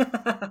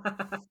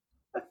 but...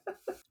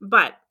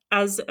 But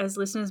as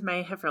listeners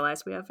may have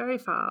realised, we are very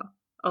far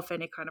off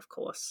any kind of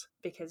course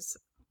because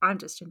I'm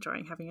just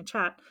enjoying having a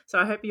chat. So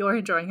I hope you're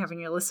enjoying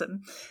having a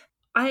listen.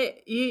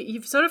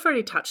 You've sort of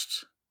already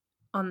touched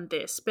on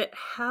this, but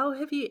how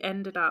have you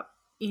ended up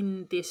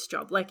in this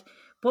job? Like,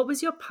 what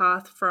was your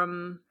path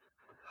from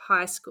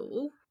high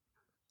school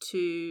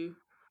to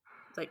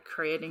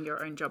creating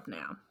your own job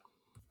now?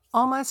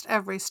 Almost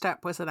every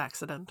step was an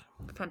accident.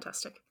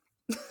 Fantastic.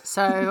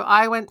 So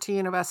I went to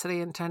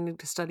university intending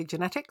to study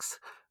genetics,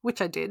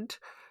 which I did.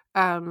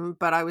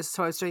 But I was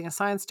doing a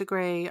science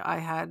degree. I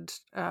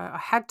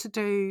had to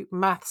do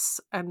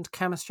maths and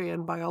chemistry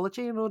and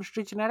biology in order to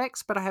do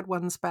genetics, but I had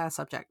one spare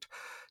subject.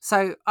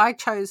 So I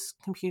chose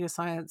computer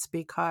science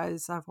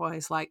because I've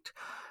always liked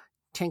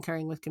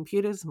tinkering with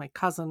computers. My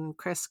cousin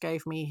Chris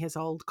gave me his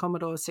old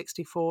Commodore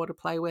 64 to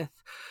play with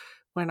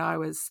when I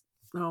was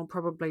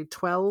probably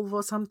 12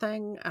 or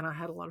something, and I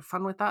had a lot of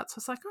fun with that. So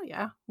it's like, oh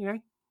yeah,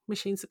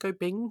 machines that go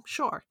bing,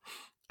 sure.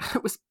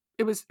 It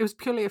was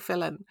purely a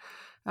fill-in.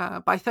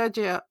 By third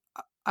year,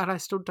 and I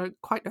still don't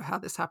quite know how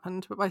this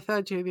happened, but by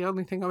third year, the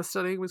only thing I was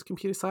studying was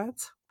computer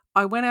science.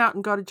 I went out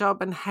and got a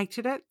job and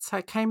hated it, so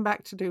I came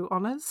back to do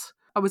honours.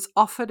 I was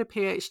offered a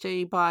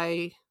PhD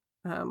by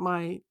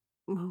my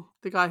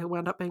the guy who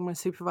wound up being my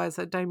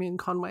supervisor, Damien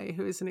Conway,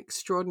 who is an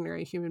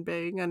extraordinary human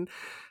being. And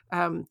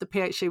the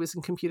PhD was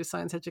in computer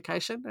science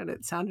education, and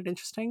it sounded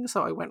interesting,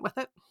 so I went with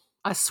it.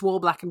 I swore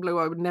black and blue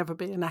I would never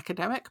be an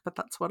academic, but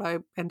that's what I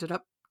ended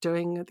up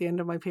doing at the end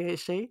of my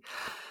PhD.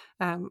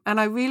 And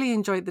I really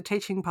enjoyed the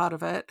teaching part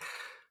of it.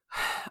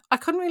 I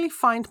couldn't really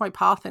find my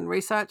path in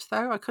research,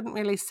 though. I couldn't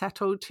really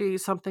settle to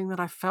something that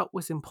I felt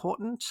was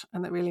important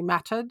and that really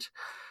mattered.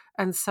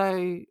 And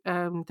so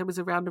there was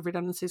a round of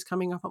redundancies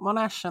coming up at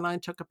Monash, and I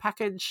took a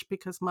package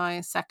because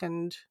my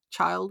second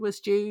child was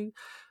due,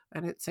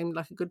 and it seemed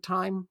like a good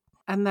time.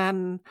 And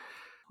then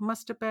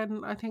must have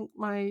been, I think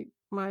my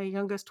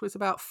youngest was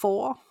about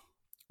 4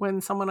 when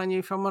someone I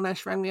knew from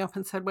Monash rang me up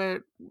and said,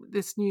 "Where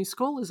this new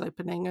school is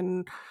opening,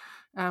 and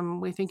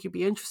we think you'd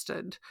be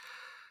interested."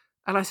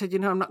 And I said,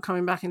 "I'm not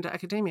coming back into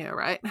academia,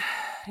 right?" And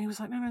he was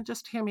like, no,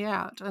 just hear me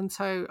out. And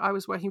so I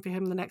was working for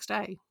him the next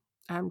day,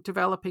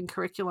 developing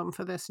curriculum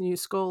for this new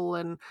school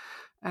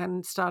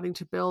and starting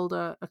to build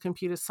a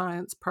computer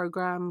science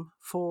program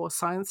for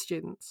science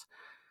students.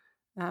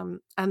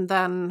 And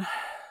then,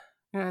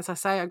 as I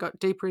say, I got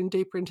deeper and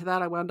deeper into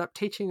that. I wound up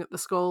teaching at the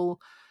school,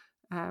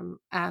 and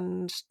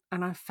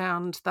I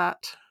found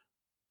that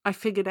I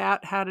figured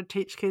out how to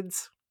teach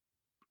kids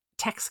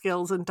tech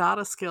skills and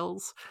data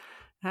skills,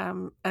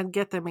 and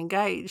get them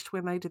engaged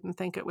when they didn't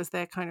think it was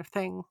their kind of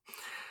thing.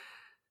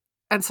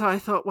 And so I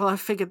thought, well, I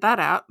figured that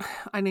out.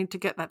 I need to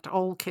get that to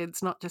all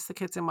kids, not just the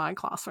kids in my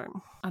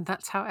classroom. And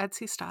that's how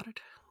ADSI started.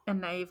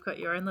 And now you've got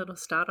your own little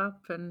startup,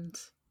 and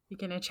you're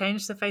going to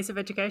change the face of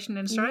education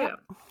in Australia.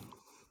 Yep.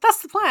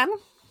 That's the plan.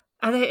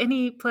 Are there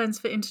any plans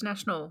for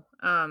international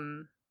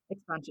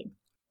expansion?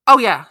 Oh,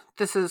 yeah.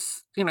 This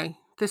is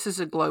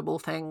a global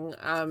thing.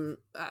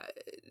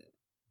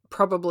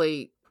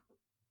 Probably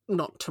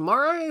not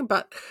tomorrow,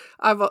 but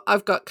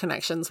I've got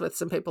connections with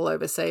some people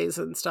overseas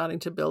and starting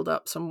to build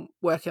up some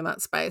work in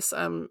that space.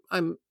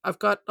 I've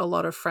got a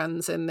lot of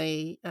friends in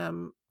the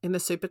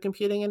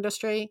supercomputing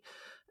industry,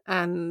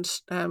 and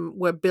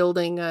we're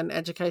building an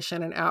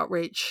education and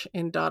outreach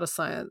in data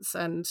science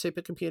and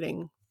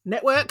supercomputing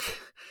network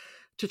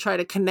to try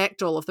to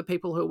connect all of the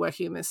people who are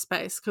working in this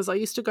space. Because I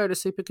used to go to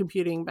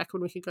supercomputing back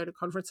when we could go to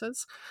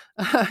conferences.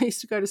 I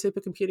used to go to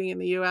supercomputing in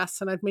the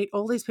US, and I'd meet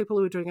all these people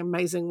who were doing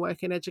amazing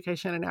work in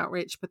education and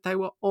outreach, but they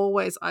were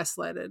always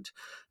isolated.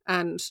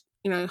 And,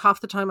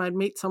 half the time I'd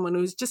meet someone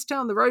who was just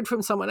down the road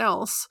from someone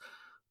else,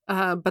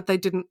 but they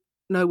didn't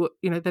know what,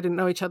 they didn't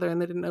know each other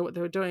and they didn't know what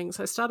they were doing.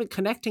 So I started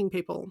connecting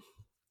people,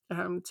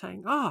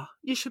 saying, "Oh,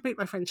 you should meet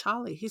my friend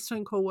Charlie. He's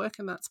doing cool work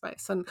in that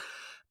space."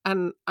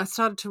 And I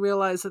started to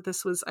realize that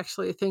this was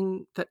actually a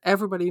thing that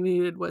everybody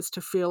needed, was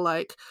to feel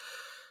like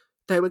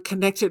they were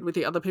connected with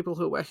the other people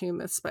who were working in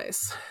this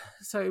space.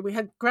 So we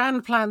had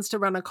grand plans to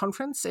run a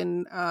conference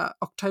in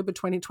October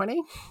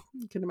 2020.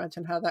 You can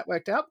imagine how that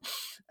worked out.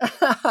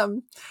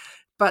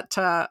 But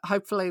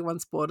hopefully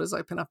once borders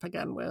open up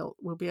again,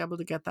 we'll be able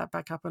to get that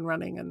back up and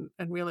running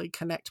and really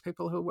connect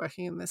people who are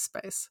working in this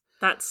space.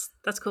 That's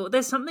cool.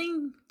 There's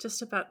something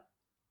just about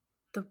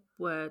the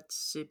word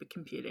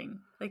supercomputing.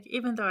 Like,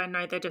 even though I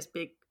know they're just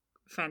big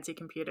fancy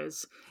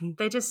computers,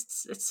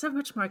 it's so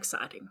much more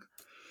exciting.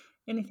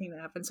 Anything that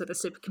happens with a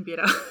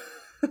supercomputer.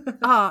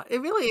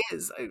 It really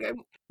is.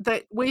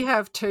 We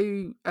have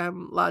 2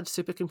 large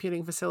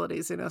supercomputing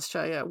facilities in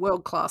Australia,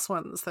 world-class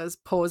ones. There's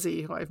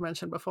Pawsey, who I've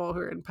mentioned before, who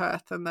are in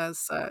Perth, and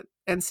there's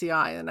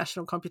NCI, the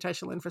National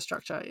Computational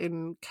Infrastructure,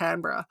 in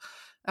Canberra.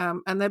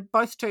 And they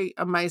both do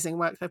amazing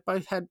work. They've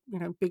both had,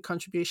 big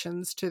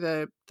contributions to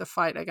the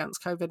fight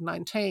against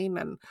COVID-19,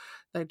 and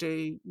they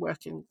do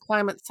work in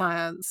climate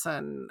science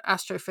and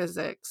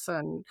astrophysics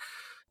and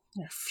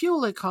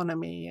fuel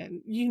economy,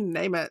 and you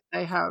name it.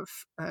 They have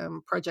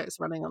projects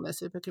running on their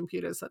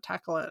supercomputers that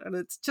tackle it, and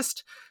it's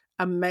just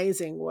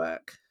amazing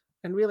work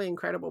and really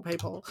incredible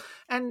people.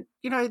 And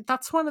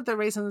that's one of the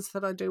reasons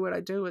that I do what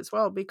I do as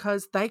well,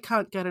 because they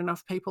can't get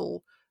enough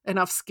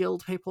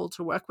skilled people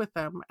to work with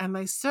them, and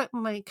they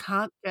certainly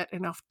can't get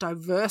enough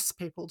diverse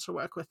people to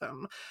work with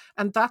them.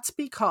 And that's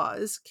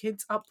because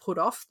kids are put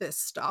off this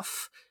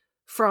stuff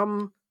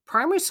from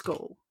primary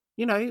school.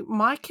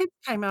 My kids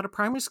came out of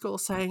primary school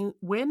saying,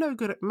 "We're no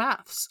good at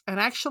maths," and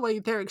actually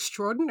they're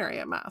extraordinary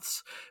at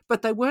maths,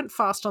 but they weren't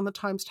fast on the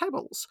times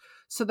tables.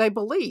 So they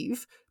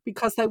believe,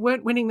 because they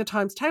weren't winning the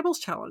times tables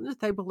challenge,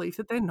 they believe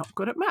that they're not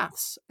good at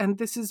maths. And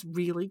this is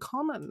really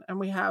common.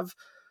 And we have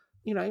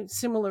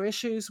similar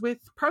issues with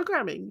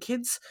programming.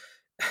 Kids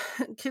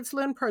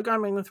learn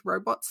programming with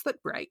robots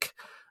that break,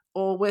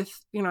 or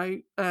with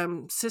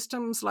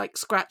systems like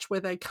Scratch, where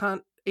they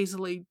can't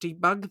easily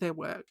debug their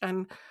work,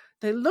 and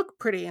they look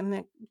pretty,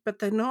 but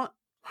they're not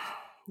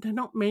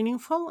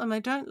meaningful, and they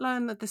don't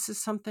learn that this is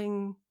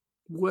something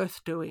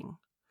worth doing.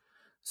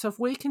 So if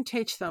we can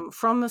teach them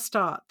from the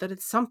start that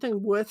it's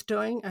something worth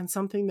doing and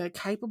something they're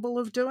capable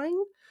of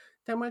doing,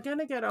 then we're going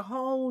to get a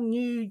whole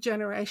new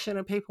generation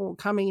of people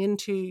coming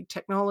into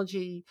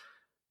technology,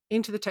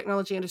 into the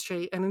technology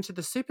industry and into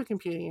the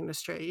supercomputing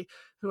industry,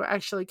 who are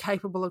actually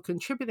capable of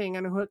contributing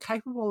and who are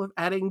capable of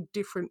adding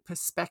different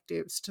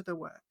perspectives to the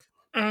work.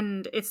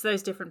 And it's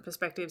those different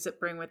perspectives that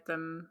bring with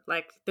them,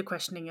 like the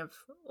questioning of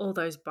all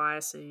those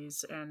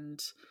biases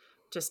and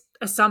just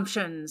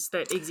assumptions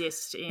that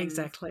exist in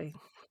Exactly.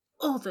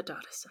 all the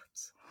data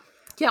sets.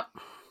 Yep.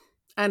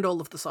 And all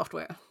of the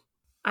software.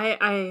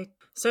 I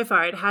so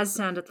far it has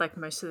sounded like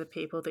most of the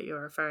people that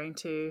you're referring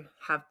to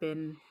have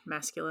been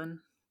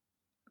masculine,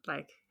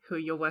 like who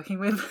you're working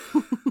with.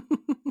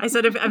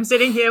 I'm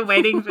sitting here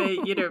waiting for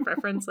you to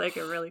reference like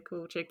a really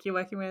cool chick you're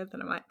working with,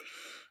 and I'm like,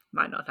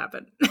 might not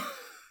happen.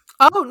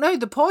 Oh no,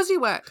 the Pawsey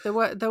work, the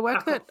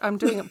work that I'm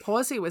doing at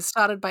Pawsey was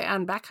started by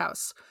Anne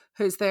Backhouse,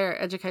 who's their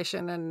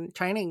education and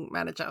training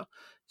manager.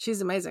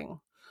 She's amazing.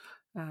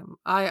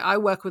 I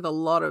work with a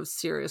lot of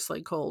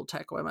seriously cool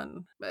tech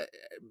women,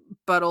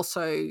 but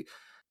also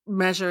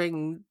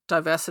measuring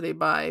diversity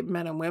by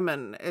men and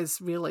women is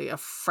really a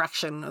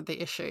fraction of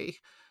the issue.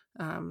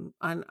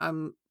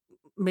 I'm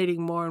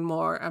meeting more and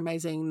more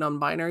amazing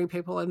non-binary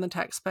people in the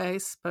tech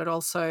space, but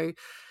also,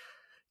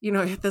 you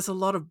know, there's a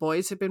lot of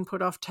boys who've been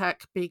put off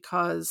tech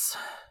because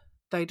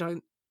they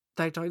don't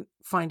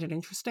find it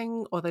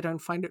interesting or they don't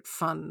find it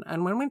fun.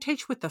 And when we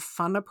teach with the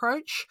fun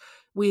approach,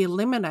 we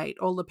eliminate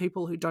all the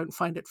people who don't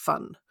find it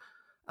fun.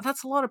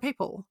 That's a lot of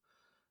people.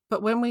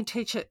 But when we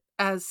teach it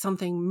as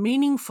something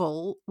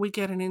meaningful, we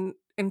get an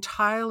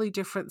entirely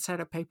different set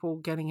of people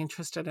getting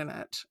interested in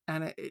it.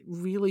 And it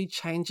really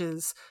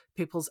changes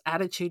people's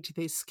attitude to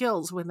these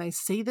skills when they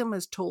see them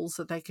as tools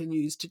that they can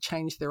use to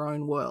change their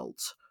own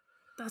worlds.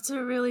 That's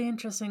a really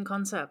interesting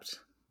concept.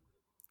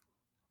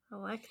 I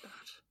like that.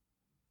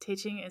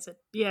 Teaching is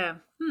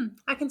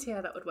I can see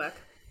how that would work.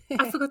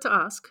 I forgot to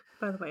ask,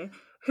 by the way,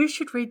 who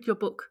should read your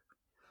book?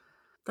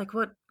 Like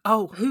what?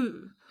 Oh,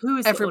 who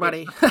is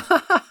everybody?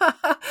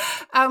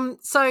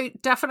 So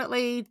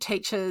definitely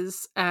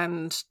teachers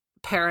and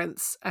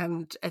parents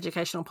and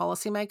educational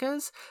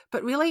policymakers,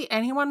 but really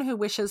anyone who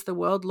wishes the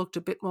world looked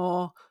a bit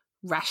more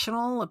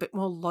rational, a bit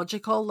more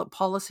logical, that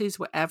policies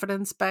were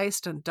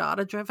evidence-based and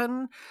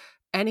data-driven.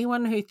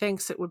 Anyone who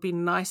thinks it would be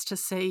nice to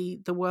see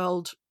the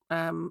world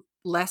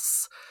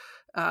less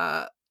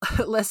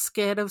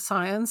scared of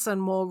science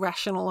and more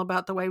rational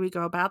about the way we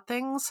go about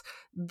things,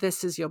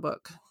 this is your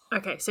book.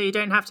 Okay, so you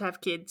don't have to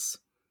have kids.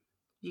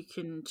 You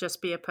can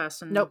just be a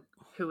person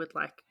who would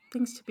like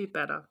things to be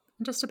better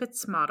and just a bit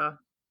smarter.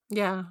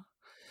 Yeah.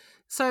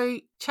 So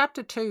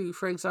chapter 2,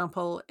 for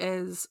example,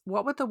 is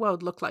what would the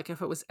world look like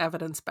if it was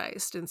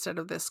evidence-based instead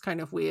of this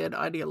kind of weird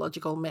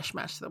ideological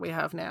mishmash that we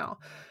have now?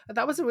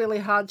 That was a really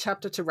hard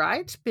chapter to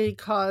write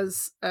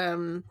because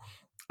I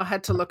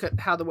had to look at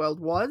how the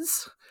world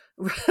was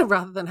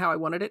rather than how I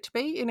wanted it to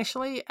be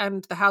initially.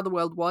 And the how the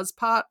world was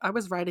part, I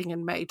was writing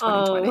in May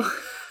 2020. Oh.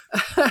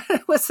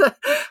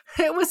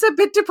 It was a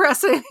bit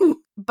depressing,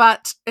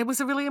 but it was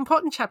a really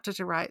important chapter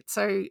to write.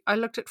 So I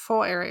looked at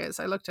 4 areas.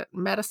 I looked at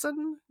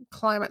medicine,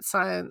 climate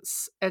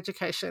science,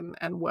 education,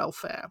 and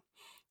welfare.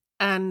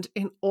 And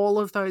in all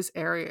of those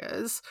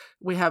areas,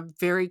 we have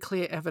very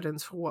clear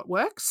evidence for what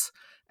works.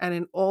 And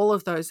in all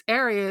of those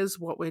areas,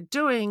 what we're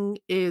doing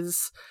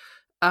is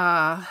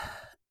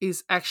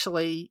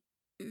actually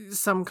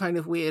some kind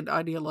of weird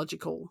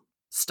ideological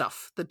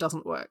stuff that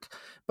doesn't work,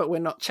 but we're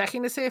not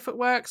checking to see if it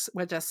works.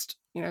 We're just,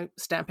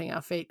 stamping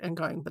our feet and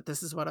going, but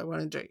this is what I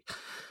want to do.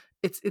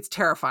 It's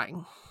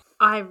terrifying.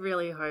 I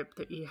really hope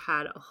that you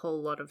had a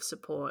whole lot of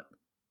support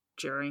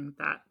during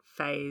that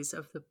phase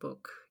of the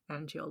book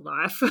and your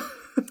life,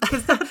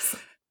 because that's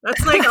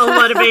like a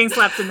lot of being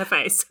slapped in the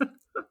face.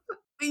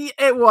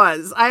 It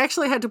was. I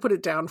actually had to put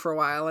it down for a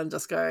while and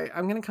just go,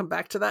 I'm going to come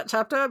back to that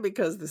chapter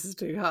because this is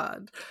too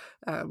hard.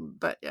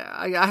 But yeah,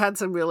 I had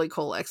some really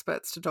cool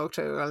experts to talk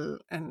to,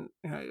 and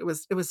it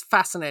was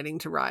fascinating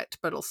to write,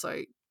 but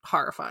also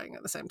horrifying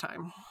at the same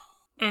time.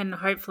 And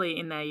hopefully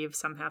in there you've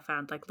somehow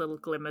found like little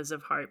glimmers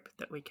of hope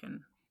that we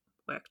can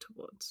work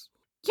towards.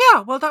 Yeah,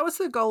 well, that was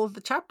the goal of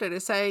the chapter, to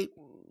say, it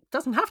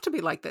doesn't have to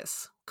be like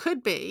this.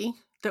 Could be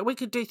that we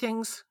could do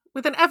things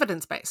with an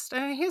evidence-based.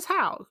 And here's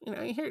how.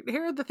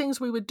 Here are the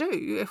things we would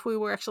do if we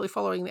were actually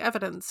following the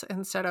evidence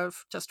instead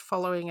of just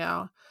following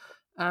our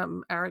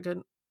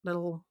arrogant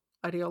little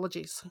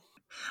ideologies.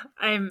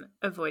 I'm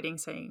avoiding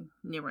saying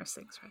numerous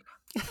things right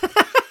now.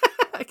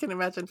 I can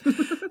imagine.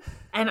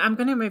 And I'm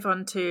going to move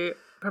on to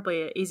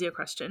probably an easier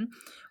question.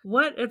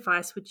 What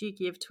advice would you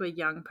give to a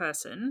young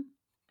person,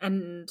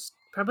 and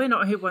probably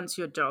not who wants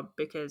your job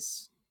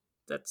because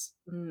that's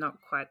not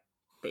quite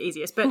the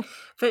easiest, but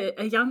for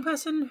a young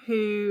person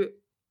who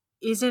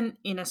isn't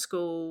in a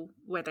school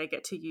where they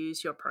get to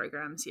use your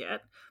programs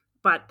yet,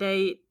 but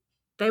they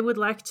would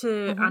like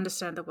to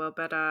understand the world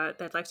better.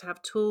 They'd like to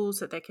have tools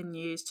that they can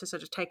use to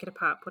sort of take it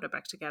apart, put it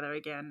back together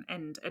again,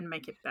 and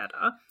make it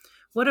better.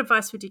 What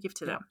advice would you give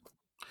to them?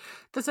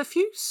 There's a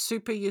few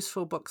super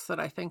useful books that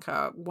I think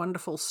are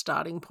wonderful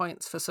starting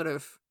points for sort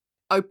of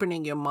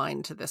opening your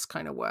mind to this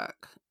kind of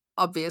work.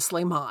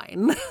 Obviously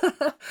mine.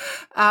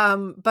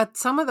 But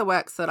some of the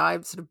works that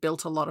I've sort of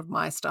built a lot of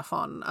my stuff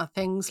on are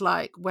things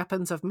like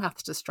Weapons of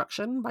Math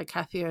Destruction by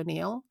Cathy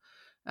O'Neil.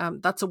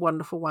 That's a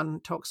wonderful one.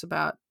 Talks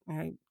about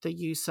the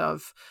use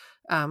of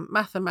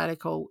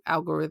mathematical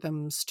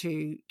algorithms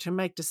to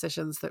make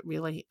decisions that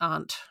really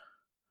aren't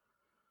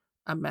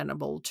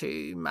amenable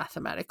to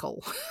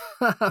mathematical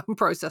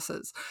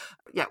processes.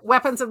 Yeah,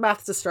 Weapons of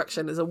Math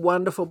Destruction is a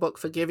wonderful book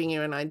for giving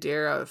you an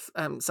idea of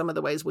some of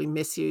the ways we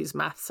misuse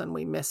maths and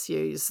we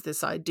misuse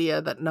this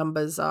idea that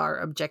numbers are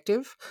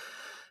objective.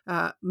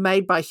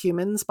 Made by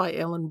Humans by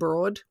Ellen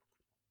Broad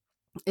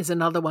is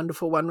another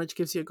wonderful one, which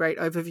gives you a great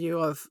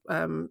overview of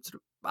sort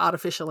of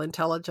artificial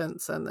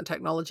intelligence and the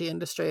technology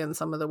industry and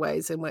some of the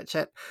ways in which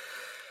it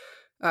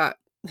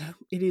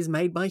is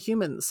made by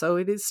humans, so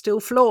it is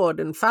still flawed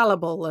and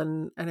fallible,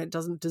 and it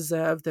doesn't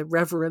deserve the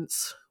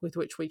reverence with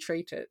which we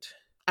treat it.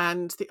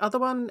 And the other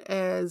one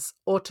is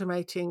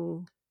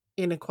Automating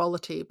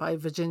Inequality by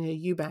Virginia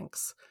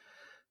Eubanks.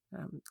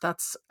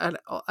 That's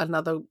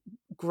another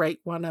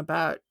great one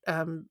about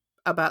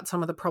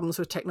some of the problems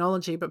with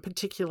technology, but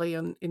particularly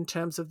in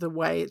terms of the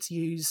way it's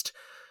used,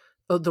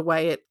 or the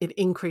way it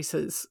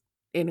increases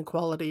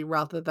inequality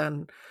rather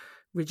than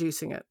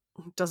reducing it.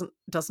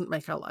 Doesn't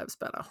make our lives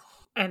better.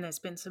 And there's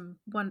been some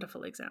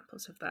wonderful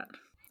examples of that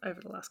over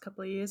the last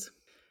couple of years.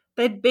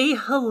 They'd be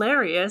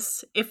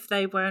hilarious if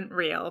they weren't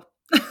real.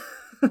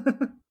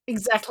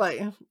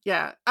 Exactly.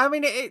 Yeah. I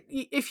mean,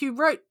 if you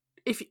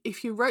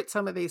wrote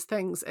some of these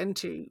things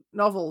into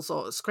novels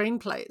or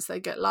screenplays, they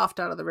get laughed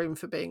out of the room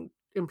for being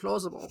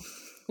implausible.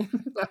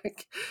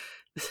 Like,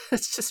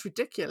 it's just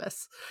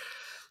ridiculous.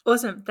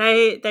 Awesome.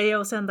 They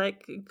all sound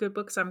like good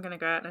books. I'm going to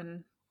go out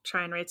and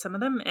try and read some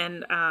of them,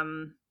 and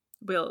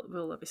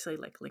we'll obviously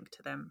link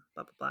to them,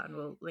 blah blah blah, and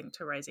we'll link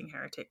to Raising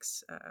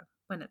Heretics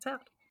when it's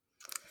out.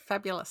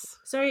 Fabulous.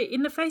 So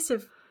in the face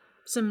of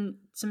some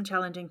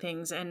challenging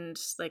things, and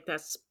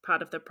that's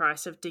part of the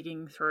price of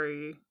digging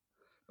through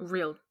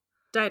real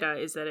data,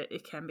 is that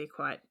it can be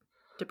quite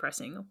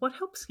depressing. What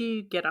helps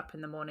you get up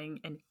in the morning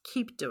and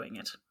keep doing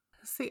it?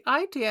 It's the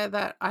idea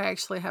that I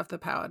actually have the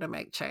power to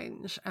make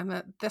change, and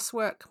that this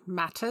work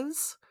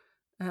matters,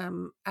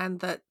 and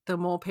that the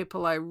more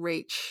people I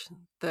reach,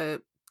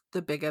 the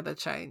bigger the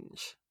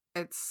change.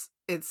 It's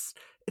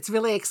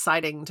really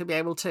exciting to be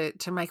able to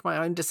make my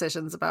own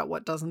decisions about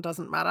what does and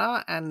doesn't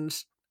matter, and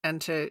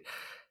to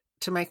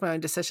make my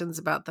own decisions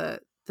about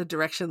the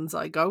directions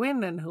I go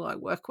in and who I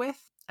work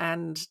with,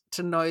 and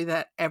to know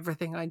that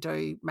everything I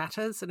do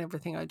matters and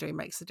everything I do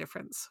makes a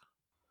difference.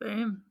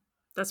 Boom.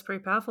 That's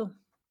pretty powerful.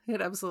 It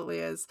absolutely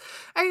is.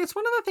 And it's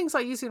one of the things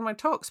I use in my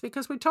talks,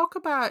 because we talk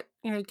about,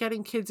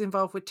 getting kids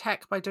involved with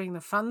tech by doing the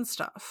fun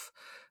stuff.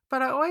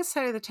 But I always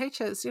say to the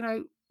teachers,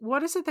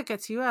 what is it that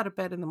gets you out of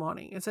bed in the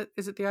morning? Is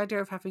it the idea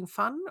of having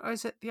fun, or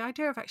is it the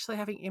idea of actually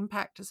having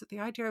impact? Is it the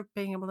idea of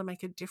being able to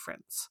make a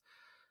difference?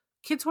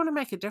 Kids want to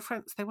make a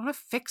difference. They want to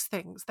fix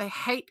things. They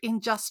hate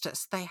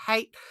injustice. They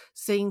hate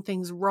seeing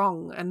things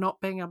wrong and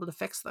not being able to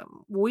fix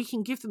them. We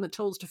can give them the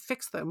tools to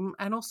fix them,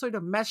 and also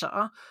to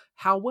measure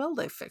how well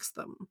they fix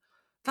them.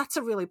 That's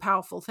a really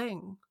powerful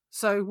thing.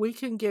 So we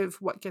can give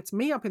what gets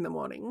me up in the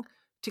morning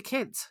to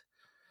kids.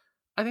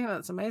 I think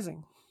that's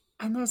amazing.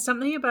 And there's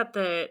something about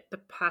the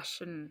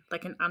passion,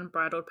 like an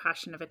unbridled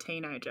passion of a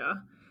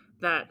teenager,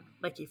 that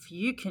if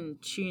you can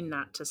tune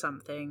that to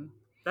something,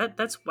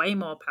 that's way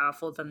more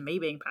powerful than me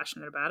being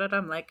passionate about it.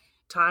 I'm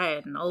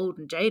tired and old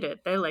and jaded.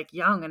 They're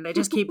young and they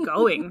just keep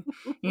going.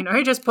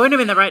 Just point them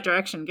in the right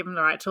direction, give them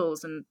the right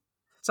tools, and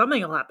something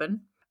will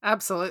happen.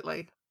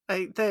 Absolutely.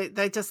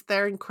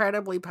 They're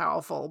incredibly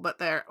powerful, but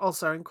they're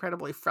also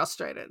incredibly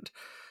frustrated.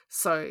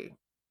 So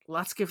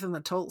let's give them the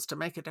tools to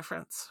make a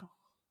difference.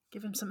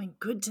 Give them something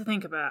good to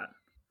think about.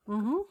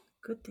 Mm-hmm.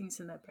 Good things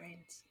in their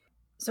brains.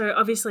 So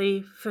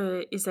obviously,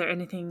 is there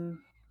anything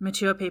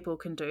mature people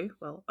can do?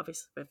 Well,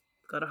 obviously we've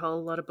got a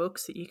whole lot of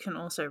books that you can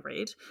also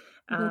read.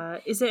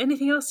 Mm-hmm. Is there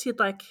anything else you'd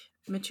like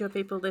mature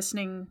people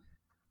listening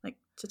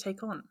to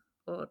take on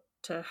or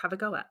to have a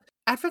go at?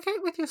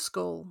 Advocate with your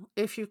school.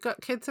 If you've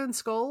got kids in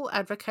school,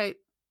 advocate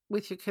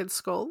with your kids'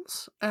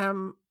 schools.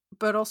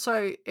 But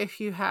also, if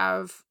you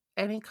have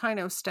any kind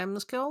of STEM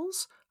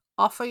skills,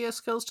 offer your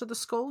skills to the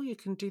school. You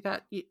can do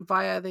that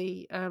via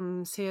the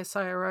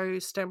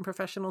CSIRO STEM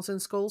Professionals in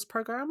Schools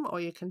program, or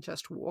you can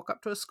just walk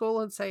up to a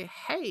school and say,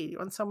 hey, you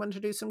want someone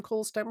to do some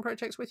cool STEM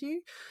projects with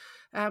you?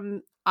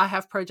 I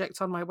have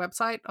projects on my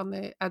website, on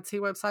the ADSI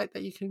website,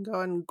 that you can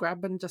go and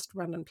grab and just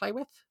run and play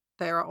with.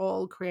 They are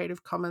all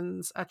Creative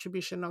Commons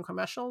attribution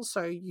non-commercial,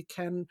 so you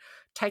can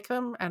take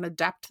them and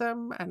adapt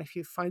them. And if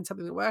you find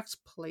something that works,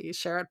 please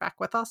share it back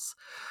with us.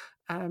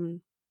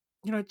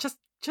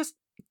 Just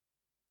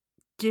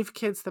give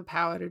kids the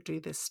power to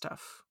do this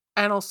stuff.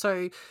 And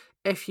also,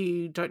 if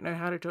you don't know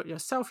how to do it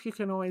yourself, you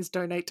can always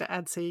donate to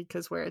ADSI,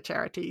 because we're a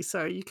charity,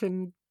 so you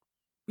can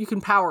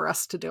power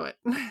us to do it.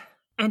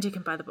 And you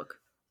can buy the book.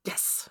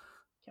 Yes,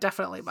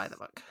 definitely buy the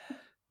book.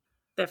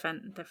 They're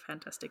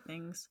fantastic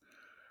things.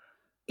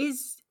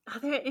 Are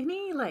there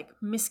any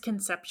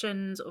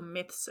misconceptions or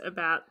myths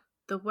about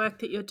the work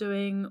that you're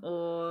doing,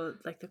 or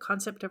the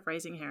concept of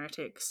Raising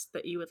Heretics,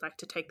 that you would like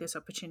to take this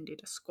opportunity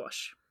to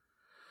squash?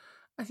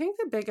 I think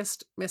the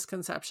biggest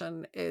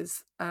misconception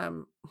is,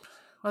 there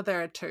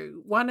are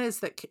two. One is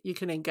that you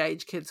can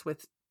engage kids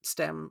with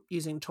STEM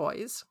using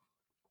toys.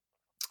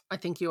 I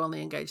think you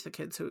only engage the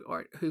kids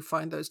who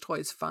find those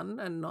toys fun,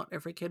 and not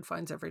every kid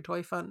finds every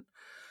toy fun.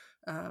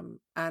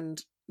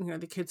 And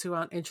the kids who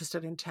aren't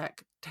interested in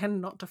tech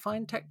tend not to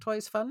find tech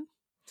toys fun.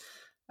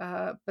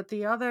 But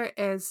the other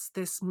is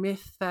this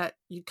myth that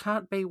you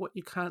can't be what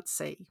you can't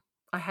see.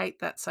 I hate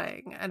that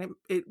saying, and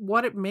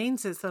what it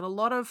means is that a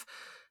lot of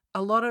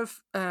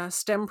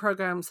STEM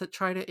programs that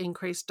try to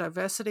increase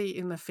diversity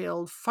in the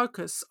field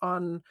focus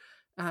on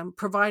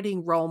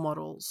providing role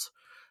models.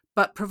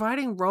 But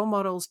providing role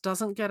models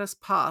doesn't get us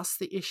past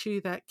the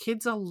issue that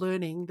kids are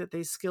learning that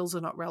these skills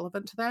are not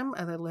relevant to them,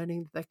 and they're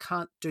learning that they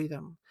can't do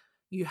them.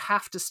 You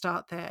have to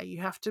start there.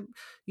 You have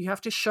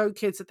to show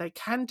kids that they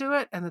can do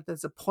it and that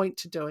there's a point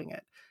to doing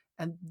it,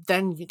 and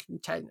then you can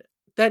change it.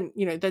 Then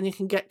you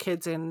can get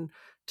kids in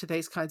to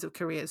these kinds of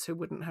careers who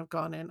wouldn't have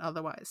gone in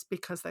otherwise,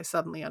 because they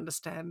suddenly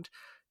understand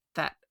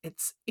that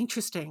it's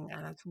interesting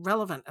and it's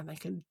relevant and they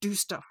can do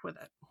stuff with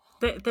it.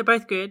 They're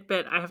both good,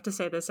 but I have to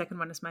say the second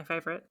one is my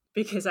favorite,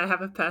 because I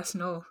have a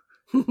personal,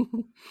 I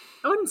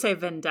wouldn't say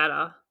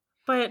vendetta,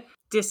 but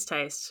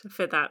distaste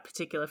for that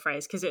particular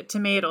phrase, because to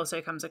me it also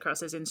comes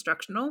across as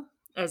instructional,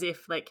 as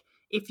if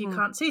if you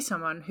can't see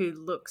someone who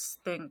looks,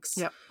 thinks,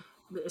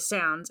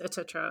 sounds,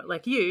 etc.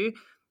 like you,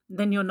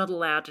 then you're not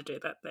allowed to do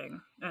that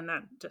thing. And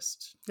that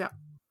just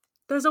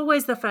there's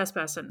always the first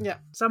person.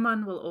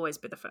 Someone will always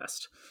be the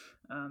first,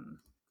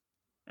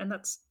 and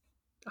that's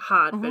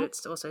hard, but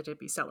it's also to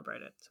be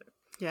celebrated. So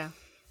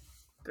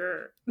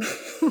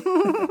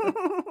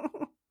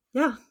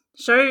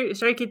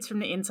show kids from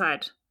the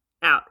inside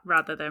out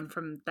rather than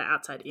from the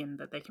outside in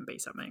that they can be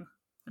something,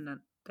 and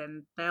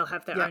then they'll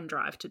have their own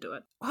drive to do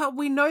it. Well,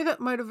 we know that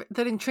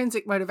that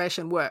intrinsic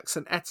motivation works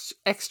and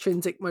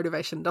extrinsic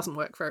motivation doesn't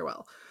work very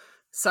well.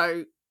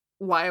 So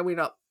why are we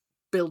not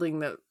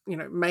building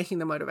making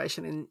the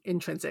motivation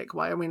intrinsic?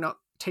 Why are we not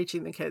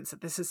teaching the kids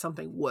that this is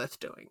something worth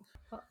doing?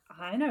 Well,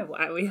 I know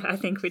why I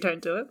think we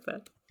don't do it,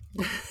 but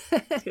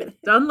it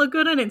doesn't look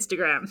good on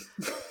Instagram.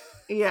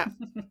 Yeah.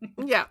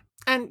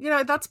 And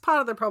that's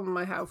part of the problem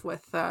I have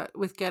with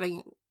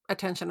getting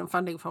attention and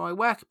funding for my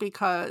work,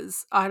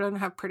 because I don't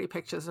have pretty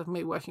pictures of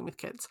me working with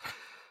kids.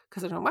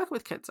 Because I don't work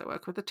with kids, I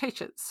work with the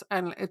teachers,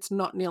 and it's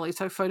not nearly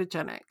so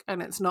photogenic,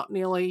 and it's not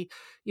nearly,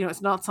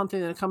 it's not something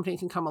that a company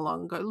can come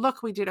along and go,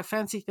 look, we did a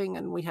fancy thing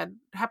and we had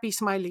happy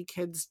smiley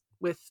kids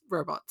with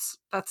robots.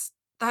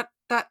 That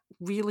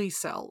really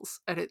sells,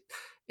 and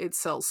it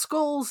sells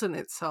schools and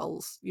it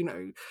sells,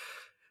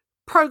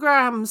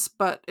 programs,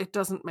 but it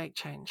doesn't make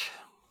change.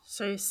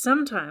 So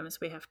sometimes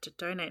we have to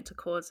donate to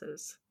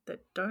causes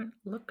that don't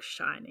look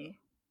shiny,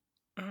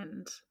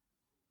 and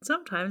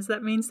sometimes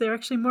that means they're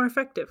actually more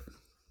effective.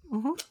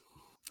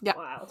 Yeah.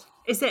 Wild.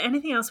 Is there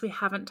anything else we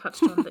haven't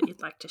touched on that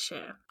you'd like to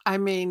share? I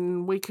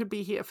mean, we could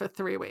be here for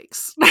 3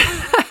 weeks.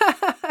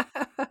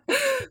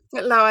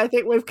 But no, I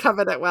think we've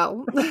covered it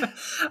well.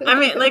 I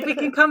mean, we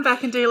can come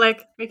back and do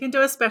we can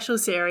do a special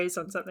series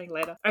on something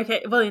later.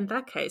 Okay, well, in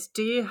that case,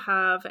 do you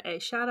have a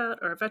shout out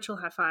or a virtual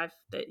high five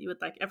that you would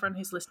like everyone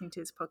who's listening to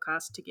this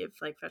podcast to give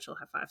virtual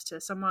high fives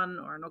to someone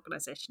or an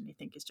organization you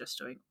think is just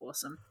doing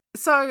awesome?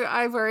 So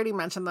I've already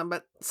mentioned them,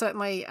 but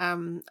certainly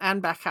Anne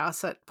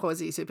Backhouse at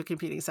Pawsey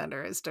Supercomputing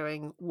Centre is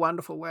doing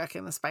wonderful work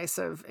in the space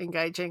of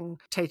engaging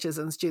teachers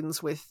and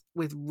students with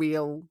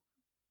real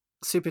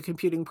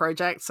supercomputing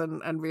projects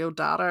and real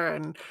data,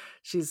 and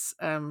she's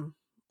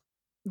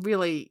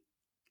really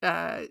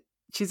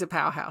she's a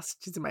powerhouse.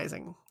 She's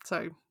amazing.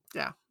 So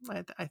I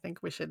think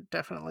we should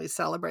definitely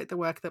celebrate the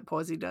work that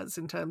Pawsey does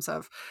in terms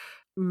of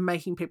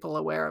making people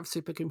aware of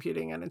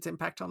supercomputing and its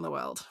impact on the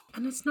world.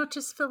 And it's not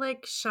just for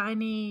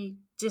shiny,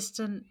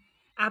 distant,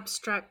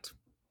 abstract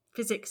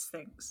physics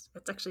things.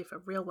 It's actually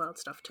for real world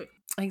stuff too.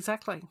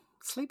 Exactly.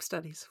 Sleep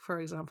studies, for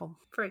example.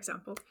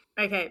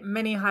 Okay,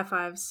 many high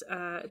fives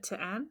to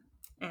Anne.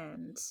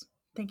 And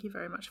thank you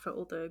very much for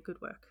all the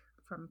good work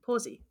from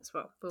Pawsey as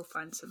well. We'll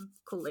find some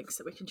cool links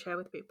that we can share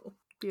with people.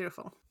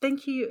 Beautiful.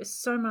 Thank you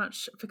so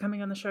much for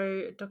coming on the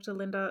show, Dr.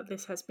 Linda.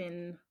 This has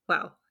been,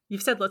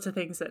 you've said lots of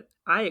things that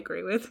I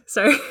agree with.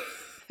 So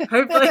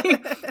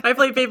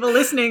hopefully people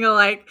listening are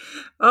like,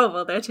 oh,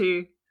 well, they're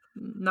two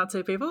not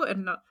so people,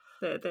 and not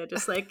they're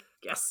just like,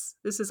 yes,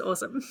 this is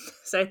awesome.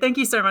 So thank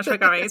you so much for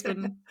coming. It's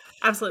been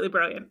absolutely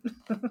brilliant.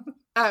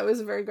 It was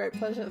a very great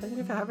pleasure. Thank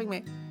you for having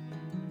me.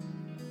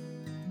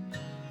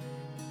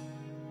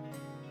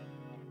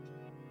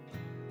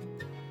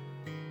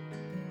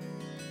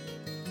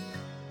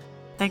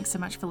 Thanks so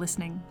much for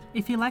listening.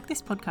 If you like this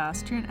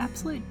podcast, you're an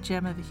absolute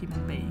gem of a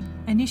human being,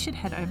 and you should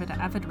head over to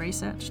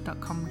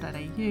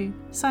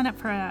avidresearch.com.au, sign up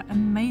for our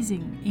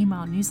amazing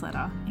email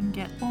newsletter, and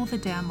get all the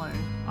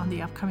download on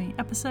the upcoming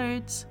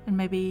episodes, and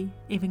maybe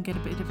even get a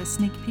bit of a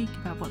sneak peek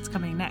about what's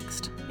coming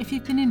next. If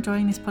you've been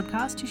enjoying this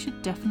podcast, you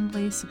should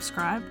definitely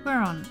subscribe. We're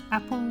on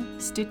Apple,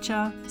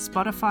 Stitcher,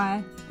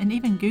 Spotify, and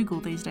even Google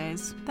these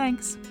days.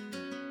 Thanks.